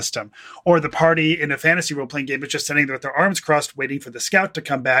into the system. Or the party in a fantasy role-playing game is just sitting there with their arms crossed waiting for the scout to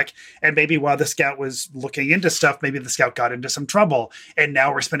come back. And maybe while the scout was looking into stuff, maybe the scout got into some trouble. And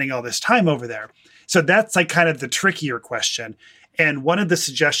now we're spending all this time over there. So that's like kind of the trickier question. And one of the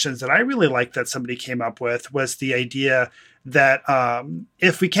suggestions that I really liked that somebody came up with was the idea that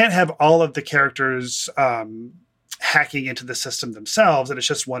if we can't have all of the characters hacking into the system themselves, and it's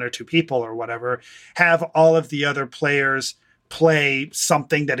just one or two people or whatever, have all of the other players play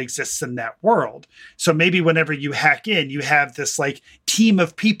something that exists in that world. So maybe whenever you hack in, you have this like team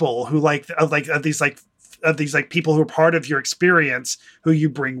of people who of these people who are part of your experience who you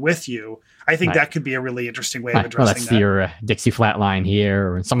bring with you. I think that could be a really interesting way of addressing that. That's your Dixie Flatline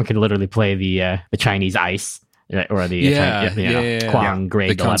here, or someone could literally play the Chinese ice or the Quang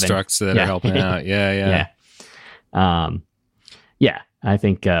grade the 11 constructs that are helping out. Yeah. I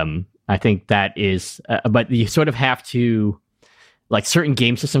think that is, but you sort of have to like certain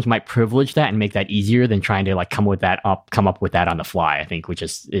game systems might privilege that and make that easier than trying to like come up with that on the fly, I think, which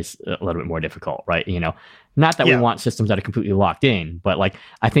is a little bit more difficult, right? Not that we want systems that are completely locked in, but like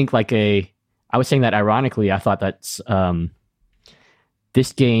I think I was saying that ironically, I thought that's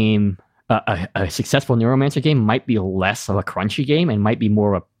this game, a successful Neuromancer game might be less of a crunchy game and might be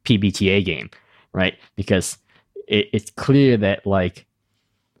more of a PBTA game, right? Because it's clear that like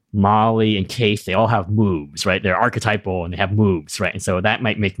Molly and Case, they all have moves, right? They're archetypal and they have moves, right? And so that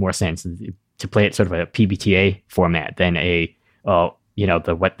might make more sense to play it sort of a PBTA format than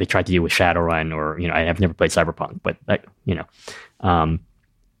what they tried to do with Shadowrun, or I've never played Cyberpunk, but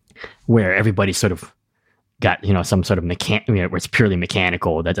where everybody sort of got some sort of where it's purely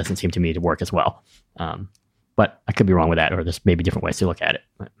mechanical. That doesn't seem to me to work as well. But I could be wrong with that, or there's maybe different ways to look at it.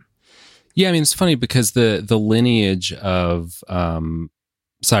 Yeah, I mean, it's funny because the lineage of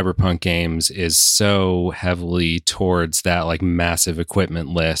Cyberpunk games is so heavily towards that like massive equipment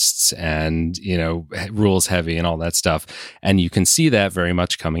lists and rules heavy and all that stuff, and you can see that very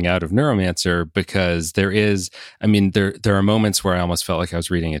much coming out of Neuromancer, because there are moments where I almost felt like I was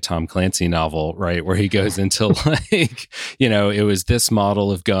reading a Tom Clancy novel, right, where he goes into like it was this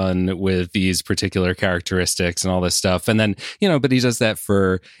model of gun with these particular characteristics and all this stuff, and then but he does that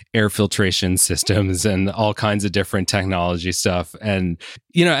for air filtration systems and all kinds of different technology stuff. And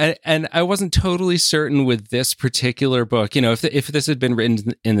and I wasn't totally certain with this particular book. If this had been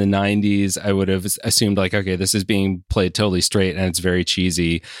written in the 90s, I would have assumed like, okay, this is being played totally straight and it's very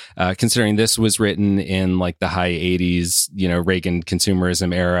cheesy. Considering this was written in like the high 80s, Reagan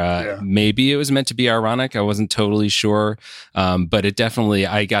consumerism era, maybe it was meant to be ironic. I wasn't totally sure. But it definitely,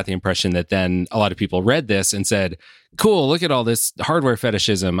 I got the impression that then a lot of people read this and said, cool, look at all this hardware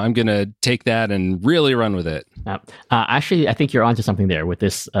fetishism. I'm going to take that and really run with it. Actually, I think you're onto something there with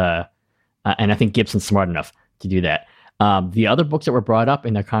this. And I think Gibson's smart enough to do that. The other books that were brought up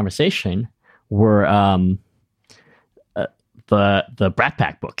in the conversation were the Brat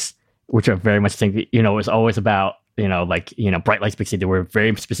Pack books, which are very much the thing. It was always about, Bright Lights Big City. They were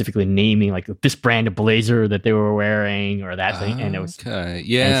very specifically naming like this brand of blazer that they were wearing or that thing. And it was, okay.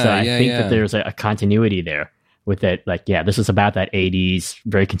 Yeah. So I think that there's a continuity there with it. Like, yeah, this is about that 80s,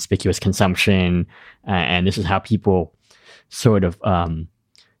 very conspicuous consumption. And this is how people sort of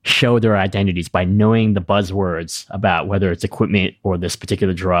show their identities by knowing the buzzwords about whether it's equipment or this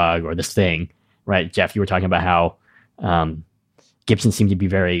particular drug or this thing, right? Jeff, you were talking about how Gibson seemed to be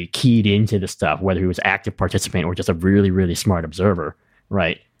very keyed into the stuff, whether he was active participant or just a really, really smart observer,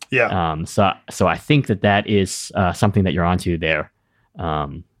 right? Yeah. So I think that is something that you're onto there.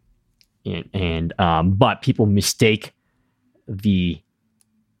 But people mistake the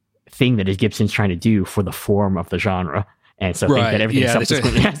thing that Gibson's trying to do for the form of the genre. And so think that everything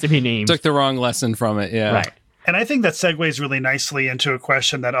subsequently has to be named. Took the wrong lesson from it, yeah. Right. And I think that segues really nicely into a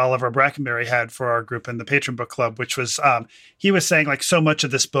question that Oliver Brackenberry had for our group in the Patron Book Club, which was, he was saying like so much of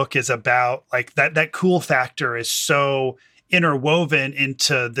this book is about like that cool factor is so interwoven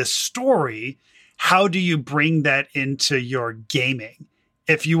into this story. How do you bring that into your gaming?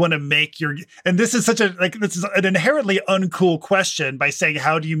 If you want to make and this is this is an inherently uncool question by saying,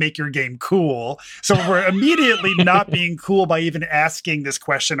 how do you make your game cool? So we're immediately not being cool by even asking this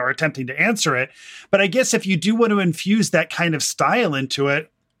question or attempting to answer it. But I guess if you do want to infuse that kind of style into it,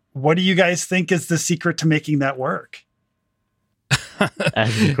 what do you guys think is the secret to making that work?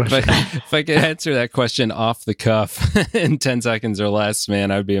 If I could answer that question off the cuff in 10 seconds or less,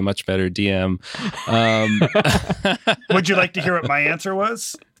 man, I would be a much better DM. Would you like to hear what my answer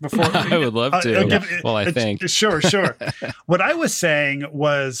was? I would love to. I think. Sure. What I was saying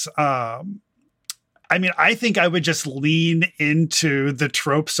was, I think I would just lean into the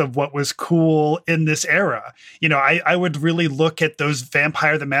tropes of what was cool in this era. I would really look at those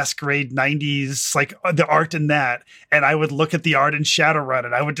Vampire the Masquerade 90s, like the art in that. And I would look at the art in Shadowrun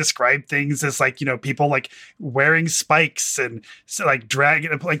and I would describe things as like, people like wearing spikes and like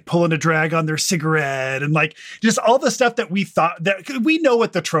pulling a drag on their cigarette and like just all the stuff that we thought that we know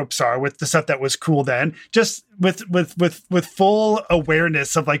what the tropes are with the stuff that was cool then, just with full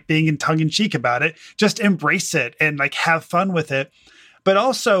awareness of like being in tongue in cheek about it. Just embrace it and like have fun with it. But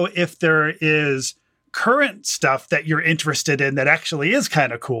also if there is current stuff that you're interested in that actually is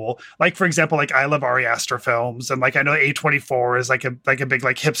kind of cool, like for example, like I love Ari Aster films, and like I know A24 is like a big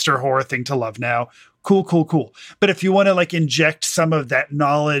like hipster horror thing to love now. Cool. But if you want to like inject some of that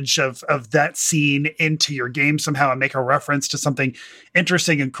knowledge of that scene into your game somehow and make a reference to something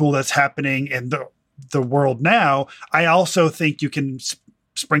interesting and cool that's happening in the world now, I also think you can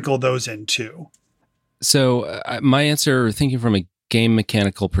sprinkle those in too. So my answer, thinking from a game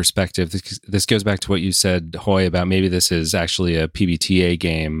mechanical perspective, this goes back to what you said, Hoy, about maybe this is actually a PBTA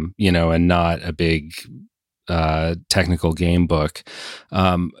game, and not a big technical game book.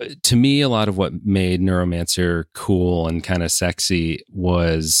 To me, a lot of what made Neuromancer cool and kind of sexy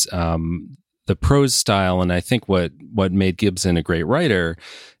was the prose style, and I think what made Gibson a great writer,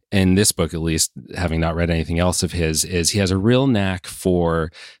 in this book at least, having not read anything else of his, is he has a real knack for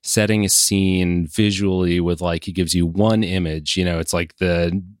setting a scene visually with, like, he gives you one image, it's like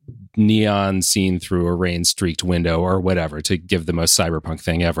the neon scene through a rain-streaked window or whatever, to give the most cyberpunk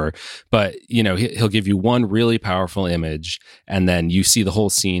thing ever. But, he'll give you one really powerful image, and then you see the whole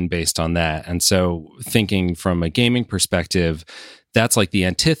scene based on that. And so thinking from a gaming perspective, that's like the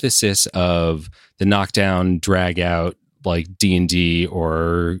antithesis of the knockdown, drag out, like D&D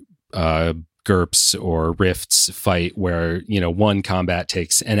or GURPS or Rifts fight, where one combat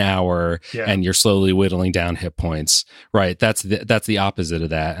takes an hour and you're slowly whittling down hit points, right? That's the opposite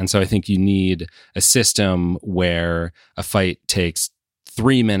of that. And so I think you need a system where a fight takes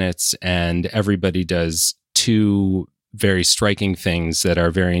 3 minutes and everybody does 2 very striking things that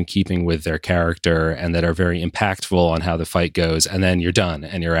are very in keeping with their character and that are very impactful on how the fight goes, and then you're done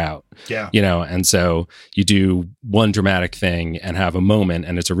and you're out. And so you do one dramatic thing and have a moment,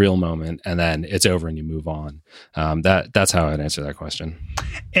 and it's a real moment, and then it's over and you move on. That's how I'd answer that question.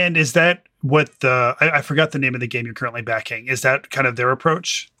 And is that what I forgot the name of the game you're currently backing, is that kind of their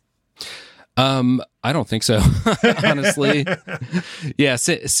approach? I don't think so, honestly. Yeah,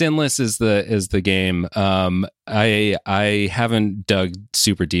 Sinless is the game. I haven't dug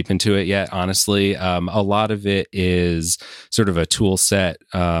super deep into it yet, honestly. A lot of it is sort of a tool set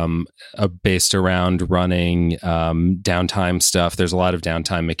based around running downtime stuff. There's a lot of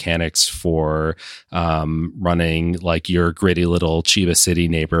downtime mechanics for running like your gritty little Chiba City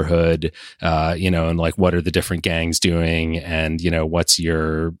neighborhood, and like what are the different gangs doing, and what's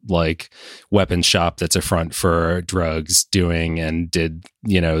your like weapon shop that's a front for drugs doing, and did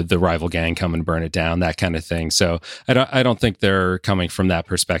the rival gang come and burn it down, that kind of thing. So I don't think they're coming from that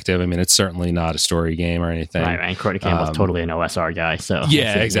perspective. I mean, it's certainly not a story game or anything. Right, and Cordy Campbell's totally an OSR guy. So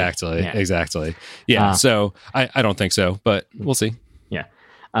yeah, exactly. Yeah, so I don't think so, but we'll see. Yeah,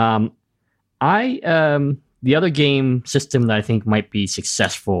 the other game system that I think might be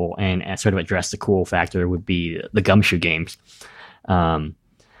successful and sort of address the cool factor would be the Gumshoe games.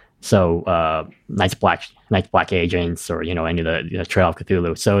 So Night's Black Agents, or any of the Trail of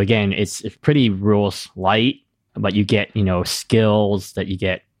Cthulhu. So again, it's pretty rules light, but you get skills that you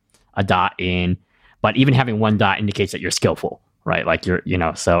get a dot in. But even having one dot indicates that you're skillful, right? Like you're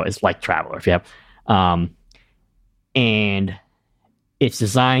so it's like Traveler if you have, and it's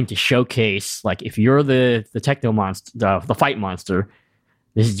designed to showcase, like, if you're the techno monster, the fight monster,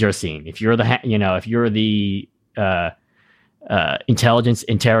 this is your scene. If you're the intelligence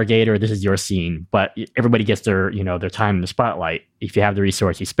interrogator, this is your scene. But everybody gets their time in the spotlight. If you have the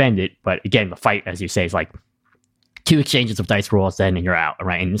resource, you spend it. But again, the fight, as you say, is like 2 exchanges of dice rolls, then and you're out,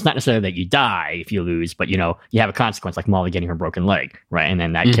 right? And it's not necessarily that you die if you lose, but you have a consequence, like Molly getting her broken leg, right? And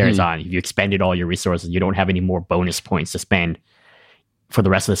then that carries on. If you expended all your resources, you don't have any more bonus points to spend for the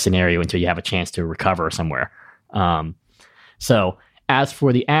rest of the scenario until you have a chance to recover somewhere. So as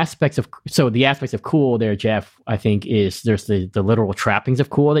for the aspects of cool there, Jeff, I think there's the literal trappings of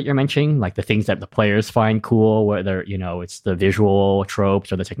cool that you're mentioning, like the things that the players find cool, whether it's the visual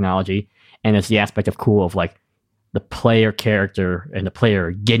tropes or the technology, and it's the aspect of cool of like the player character and the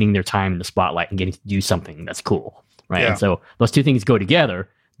player getting their time in the spotlight and getting to do something that's cool, right? And so those two things go together,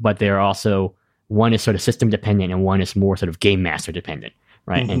 but they're also, one is sort of system dependent and one is more sort of game master dependent,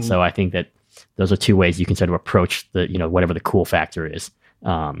 right? And so I think that those are two ways you can sort of approach the, whatever the cool factor is,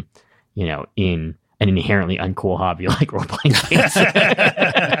 in an inherently uncool hobby like role-playing games.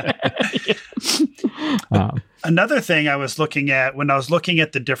 Another thing I was looking at when I was looking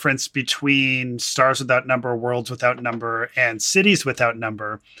at the difference between Stars Without Number, Worlds Without Number, and Cities Without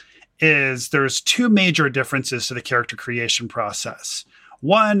Number is there's 2 major differences to the character creation process.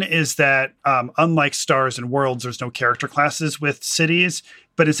 One is that unlike Stars and Worlds, there's no character classes with cities,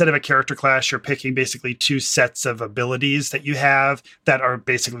 but instead of a character class, you're picking basically 2 sets of abilities that you have that are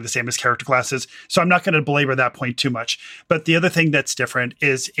basically the same as character classes. So I'm not going to belabor that point too much. But the other thing that's different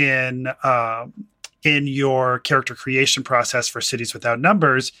is in your character creation process for Cities Without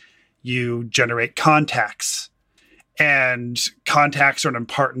Numbers, you generate contacts. And contacts are an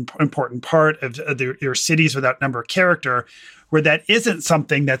important part of your Cities Without Number character, where that isn't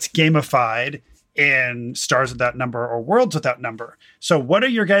something that's gamified in Stars Without Number or Worlds Without Number. So what are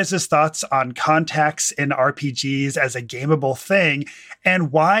your guys' thoughts on contacts in RPGs as a gameable thing?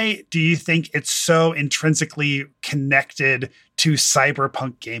 And why do you think it's so intrinsically connected to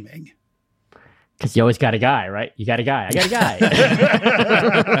cyberpunk gaming? Because you always got a guy, right? You got a guy. I got a guy.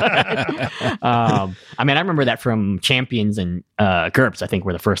 I mean, I remember that from Champions and GURPS, I think,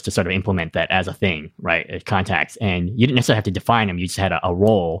 were the first to sort of implement that as a thing, right? Contacts. And you didn't necessarily have to define them. You just had a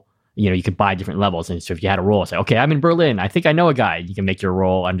role. You know, you could buy different levels. And so if you had a role, say, okay, I'm in Berlin. I think I know a guy. You can make your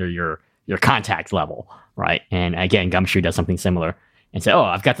role under your contact level, right? And again, Gumshoe does something similar. And say, oh,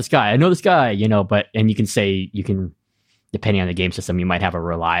 I've got this guy. I know this guy, you know, and you can say, depending on the game system, you might have a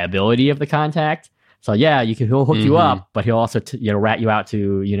reliability of the contact. So yeah, he'll hook you up, but he'll also rat you out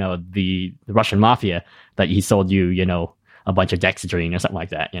to the Russian mafia that he sold you a bunch of Dexedrine or something like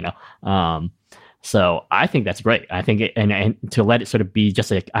that. So I think that's great. I think and to let it sort of be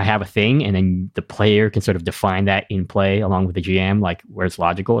just like I have a thing, and then the player can sort of define that in play along with the GM, like where it's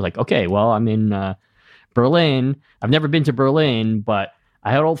logical. Like, okay, well, I'm in Berlin. I've never been to Berlin, but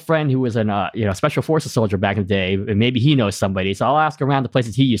I had an old friend who was a special forces soldier back in the day, and maybe he knows somebody. So I'll ask around the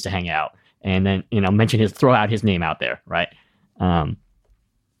places he used to hang out, and then throw out his name out there, right?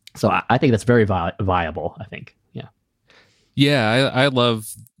 So I think that's very viable. I think, yeah, I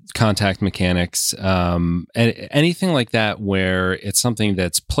love contact mechanics, and anything like that where it's something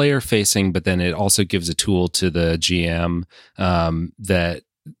that's player facing, but then it also gives a tool to the GM that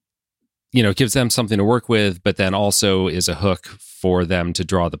gives them something to work with, but then also is a hook for them to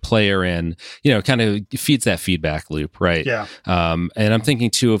draw the player in, kind of feeds that feedback loop, right? Yeah. And I'm thinking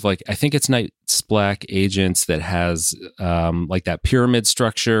too of I think it's Night's Black Agents that has like that pyramid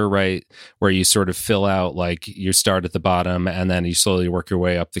structure, right? Where you sort of fill out, you start at the bottom and then you slowly work your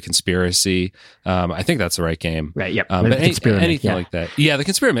way up the conspiracy. I think that's the right game. Right. Yep. But anything like that. Yeah. The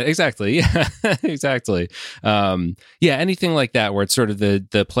Conspirament. Exactly. Yeah, exactly. Anything like that where it's sort of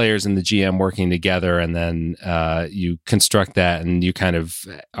the players and the GM working together, and then you construct that and you kind of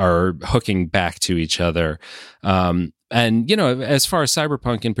are hooking back to each other. And, as far as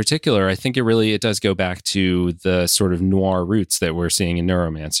cyberpunk in particular, I think it does go back to the sort of noir roots that we're seeing in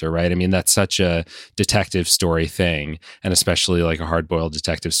Neuromancer, right? I mean, that's such a detective story thing, and especially like a hard-boiled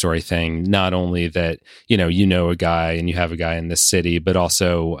detective story thing. Not only that, a guy and you have a guy in this city, but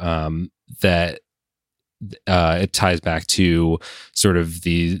also that it ties back to sort of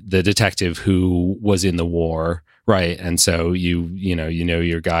the detective who was in the war, right? And so you know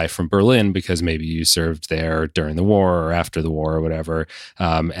your guy from Berlin because maybe you served there during the war or after the war or whatever,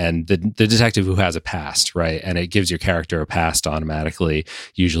 and the detective who has a past, right? And it gives your character a past automatically.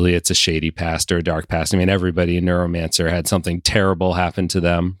 Usually it's a shady past or a dark past. I mean, everybody in Neuromancer had something terrible happen to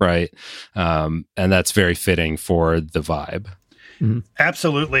them, right? And that's very fitting for the vibe. Mm-hmm.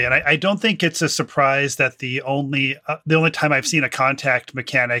 Absolutely. And I don't think it's a surprise that the only time I've seen a contact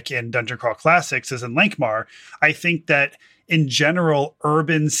mechanic in Dungeon Crawl Classics is in Lankmar. I think that in general,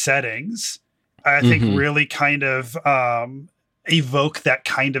 urban settings, I think really kind of evoke that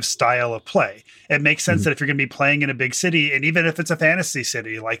kind of style of play. It makes sense that if you're going to be playing in a big city, and even if it's a fantasy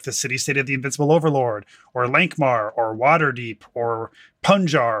city, like the city-state of the Invincible Overlord, or Lankmar, or Waterdeep, or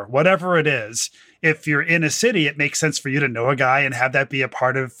Punjar, whatever it is, if you're in a city, it makes sense for you to know a guy and have that be a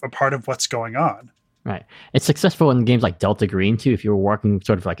part of what's going on. Right. It's successful in games like Delta Green too. If you're working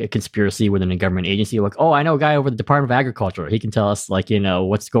sort of like a conspiracy within a government agency, like, oh, I know a guy over the Department of Agriculture. He can tell us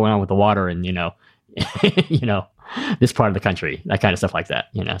what's going on with the water and this part of the country, that kind of stuff like that.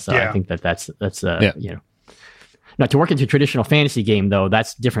 So I think that's Now, to work into a traditional fantasy game, though,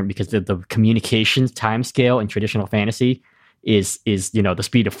 that's different because the communications time scale in traditional fantasy is the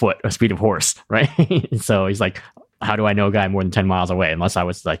speed of foot or speed of horse, right? And so he's like, how do I know a guy more than 10 miles away unless I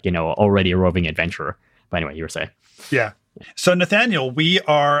was already a roving adventurer? But anyway, you were saying. Yeah. So Nathaniel, we're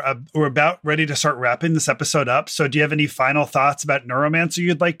about ready to start wrapping this episode up. So do you have any final thoughts about Neuromancer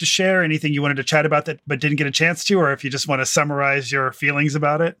you'd like to share? Anything you wanted to chat about that but didn't get a chance to, or if you just want to summarize your feelings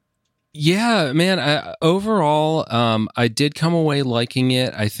about it? Yeah, man. Overall, I did come away liking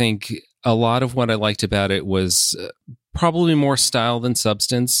it. I think a lot of what I liked about it was probably more style than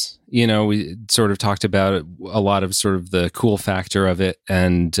substance. We sort of talked about a lot of sort of the cool factor of it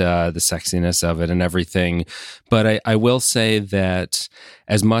and the sexiness of it and everything. But I will say that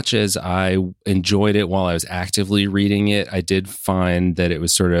as much as I enjoyed it while I was actively reading it, I did find that it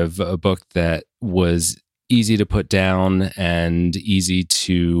was sort of a book that was easy to put down and easy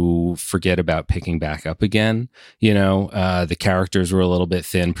to forget about picking back up again. The characters were a little bit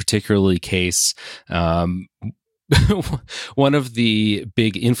thin, particularly Case. one of the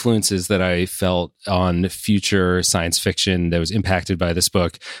big influences that I felt on future science fiction that was impacted by this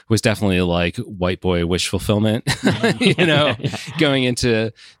book was definitely like white boy wish fulfillment, going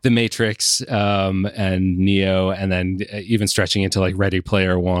into The Matrix and Neo, and then even stretching into like Ready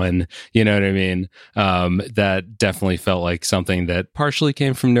Player One, you know what I mean? That definitely felt like something that partially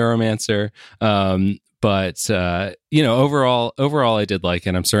came from Neuromancer. But overall, I did like it.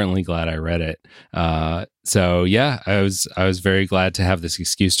 And I'm certainly glad I read it. So yeah, I was very glad to have this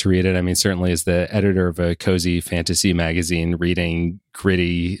excuse to read it. I mean, certainly as the editor of a cozy fantasy magazine, reading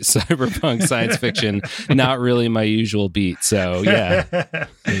gritty cyberpunk science fiction, not really my usual beat. So yeah.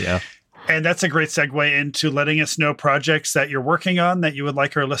 Yeah. And that's a great segue into letting us know projects that you're working on that you would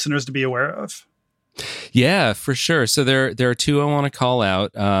like our listeners to be aware of. Yeah, for sure. So there are two I want to call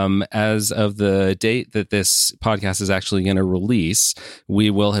out. As of the date that this podcast is actually going to release, we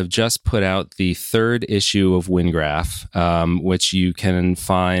will have just put out the third issue of Windgraph, which you can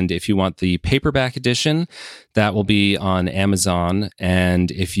find if you want the paperback edition. That will be on Amazon.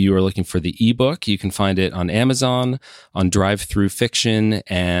 And if you are looking for the ebook, you can find it on Amazon, on Drive-Thru Fiction,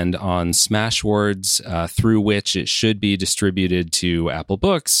 and on Smashwords, through which it should be distributed to Apple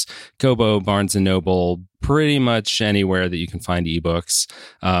Books, Kobo, Barnes & Noble, pretty much anywhere that you can find ebooks.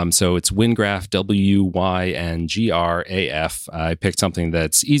 So it's Windgraph, Wingraf. I picked something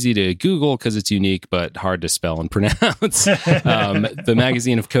that's easy to Google because it's unique, but hard to spell and pronounce. The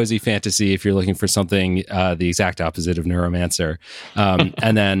magazine of cozy fantasy, if you're looking for something the exact opposite of Neuromancer.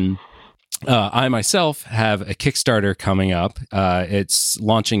 And then I myself have a Kickstarter coming up. It's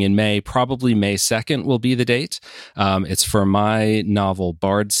launching in May, probably May 2nd will be the date. It's for my novel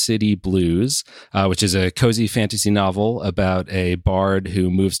Bard City Blues, which is a cozy fantasy novel about a bard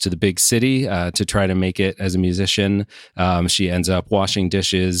who moves to the big city to try to make it as a musician. She ends up washing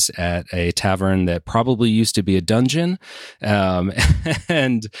dishes at a tavern that probably used to be a dungeon.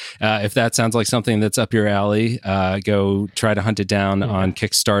 And if that sounds like something that's up your alley, go try to hunt it down on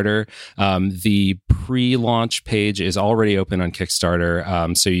Kickstarter. The pre-launch page is already open on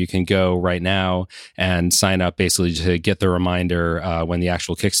Kickstarter, so you can go right now and sign up basically to get the reminder when the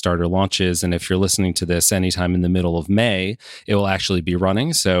actual Kickstarter launches. And if you're listening to this anytime in the middle of May, it will actually be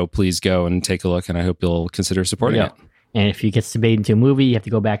running. So please go and take a look, and I hope you'll consider supporting it. And if you get made into a movie, you have to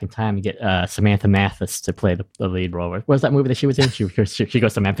go back in time and get Samantha Mathis to play the lead role. What was that movie that she was in? She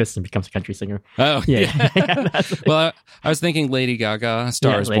goes to Memphis and becomes a country singer. Oh, yeah. Well, I was thinking Lady Gaga,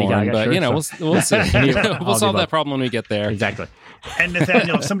 Star is Born, Gaga, but sure, we'll see. We'll solve that problem when we get there. Exactly. And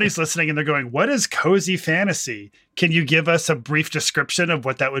Nathaniel, if somebody's listening and they're going, what is cozy fantasy? Can you give us a brief description of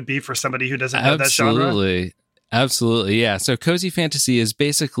what that would be for somebody who doesn't know that genre? Absolutely, yeah. So cozy fantasy is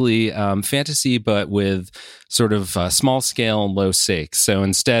basically fantasy, but with sort of small scale and low stakes. So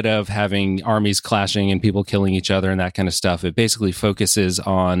instead of having armies clashing and people killing each other and that kind of stuff, it basically focuses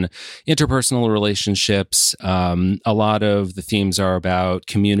on interpersonal relationships. A lot of the themes are about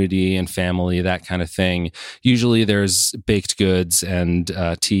community and family, that kind of thing. Usually there's baked goods and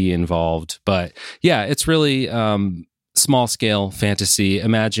tea involved. But yeah, it's really small scale fantasy.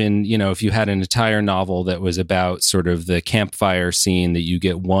 Imagine, if you had an entire novel that was about sort of the campfire scene that you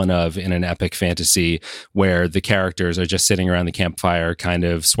get one of in an epic fantasy where the characters are just sitting around the campfire kind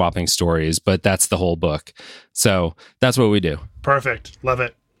of swapping stories, but that's the whole book. So that's what we do. Perfect. Love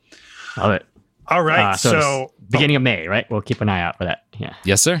it. Love it. All right. So beginning of May, right? We'll keep an eye out for that. Yeah.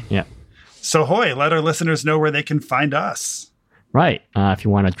 Yes, sir. Yeah. So Hoy, let our listeners know where they can find us. Right. If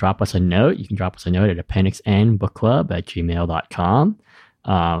you want to drop us a note, you can drop us a note at appendixnbookclub@gmail.com.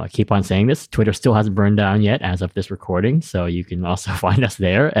 I keep on saying this. Twitter still hasn't burned down yet as of this recording. So you can also find us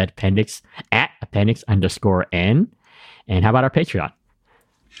there at appendix_n. And how about our Patreon?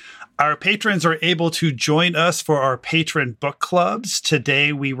 Our patrons are able to join us for our patron book clubs.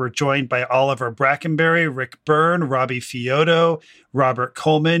 Today, we were joined by Oliver Brackenberry, Rick Byrne, Robbie Fiodo, Robert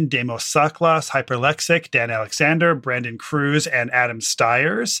Coleman, Demos Saklas, Hyperlexic, Dan Alexander, Brandon Cruz, and Adam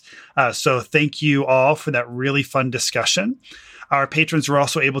Stiers. So thank you all for that really fun discussion. Our patrons were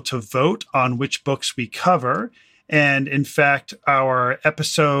also able to vote on which books we cover. And in fact, our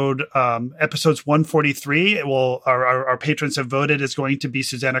episodes 143, our patrons have voted is going to be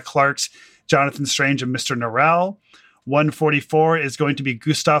Susanna Clark's Jonathan Strange and Mr. Norrell. 144 is going to be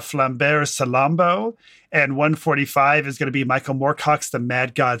Gustave Flambert's Salambo. And 145 is going to be Michael Moorcock's The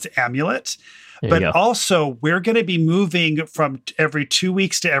Mad God's Amulet. But also, we're going to be moving from every 2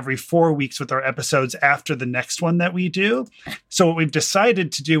 weeks to every 4 weeks with our episodes after the next one that we do. So what we've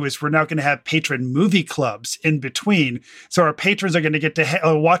decided to do is we're now going to have patron movie clubs in between. So our patrons are going to get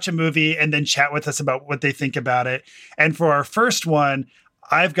to watch a movie and then chat with us about what they think about it. And for our first one,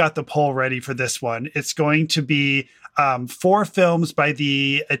 I've got the poll ready for this one. It's going to be 4 films by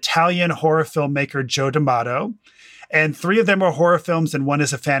the Italian horror filmmaker Joe D'Amato. And 3 of them are horror films and 1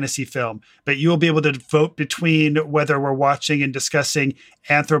 is a fantasy film. But you will be able to vote between whether we're watching and discussing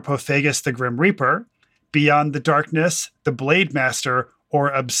Anthropophagus the Grim Reaper, Beyond the Darkness, The Blade Master, or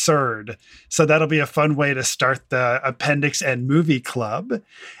Absurd. So that'll be a fun way to start the Appendix and Movie Club.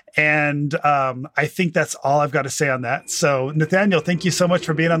 And I think that's all I've got to say on that. So, Nathaniel, thank you so much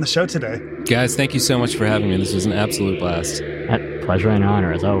for being on the show today. Guys, thank you so much for having me. This was an absolute blast. Pleasure and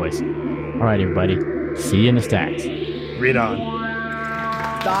honor, as always. All right, everybody. See you in the stacks. Read on.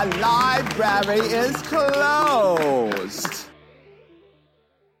 The library is closed.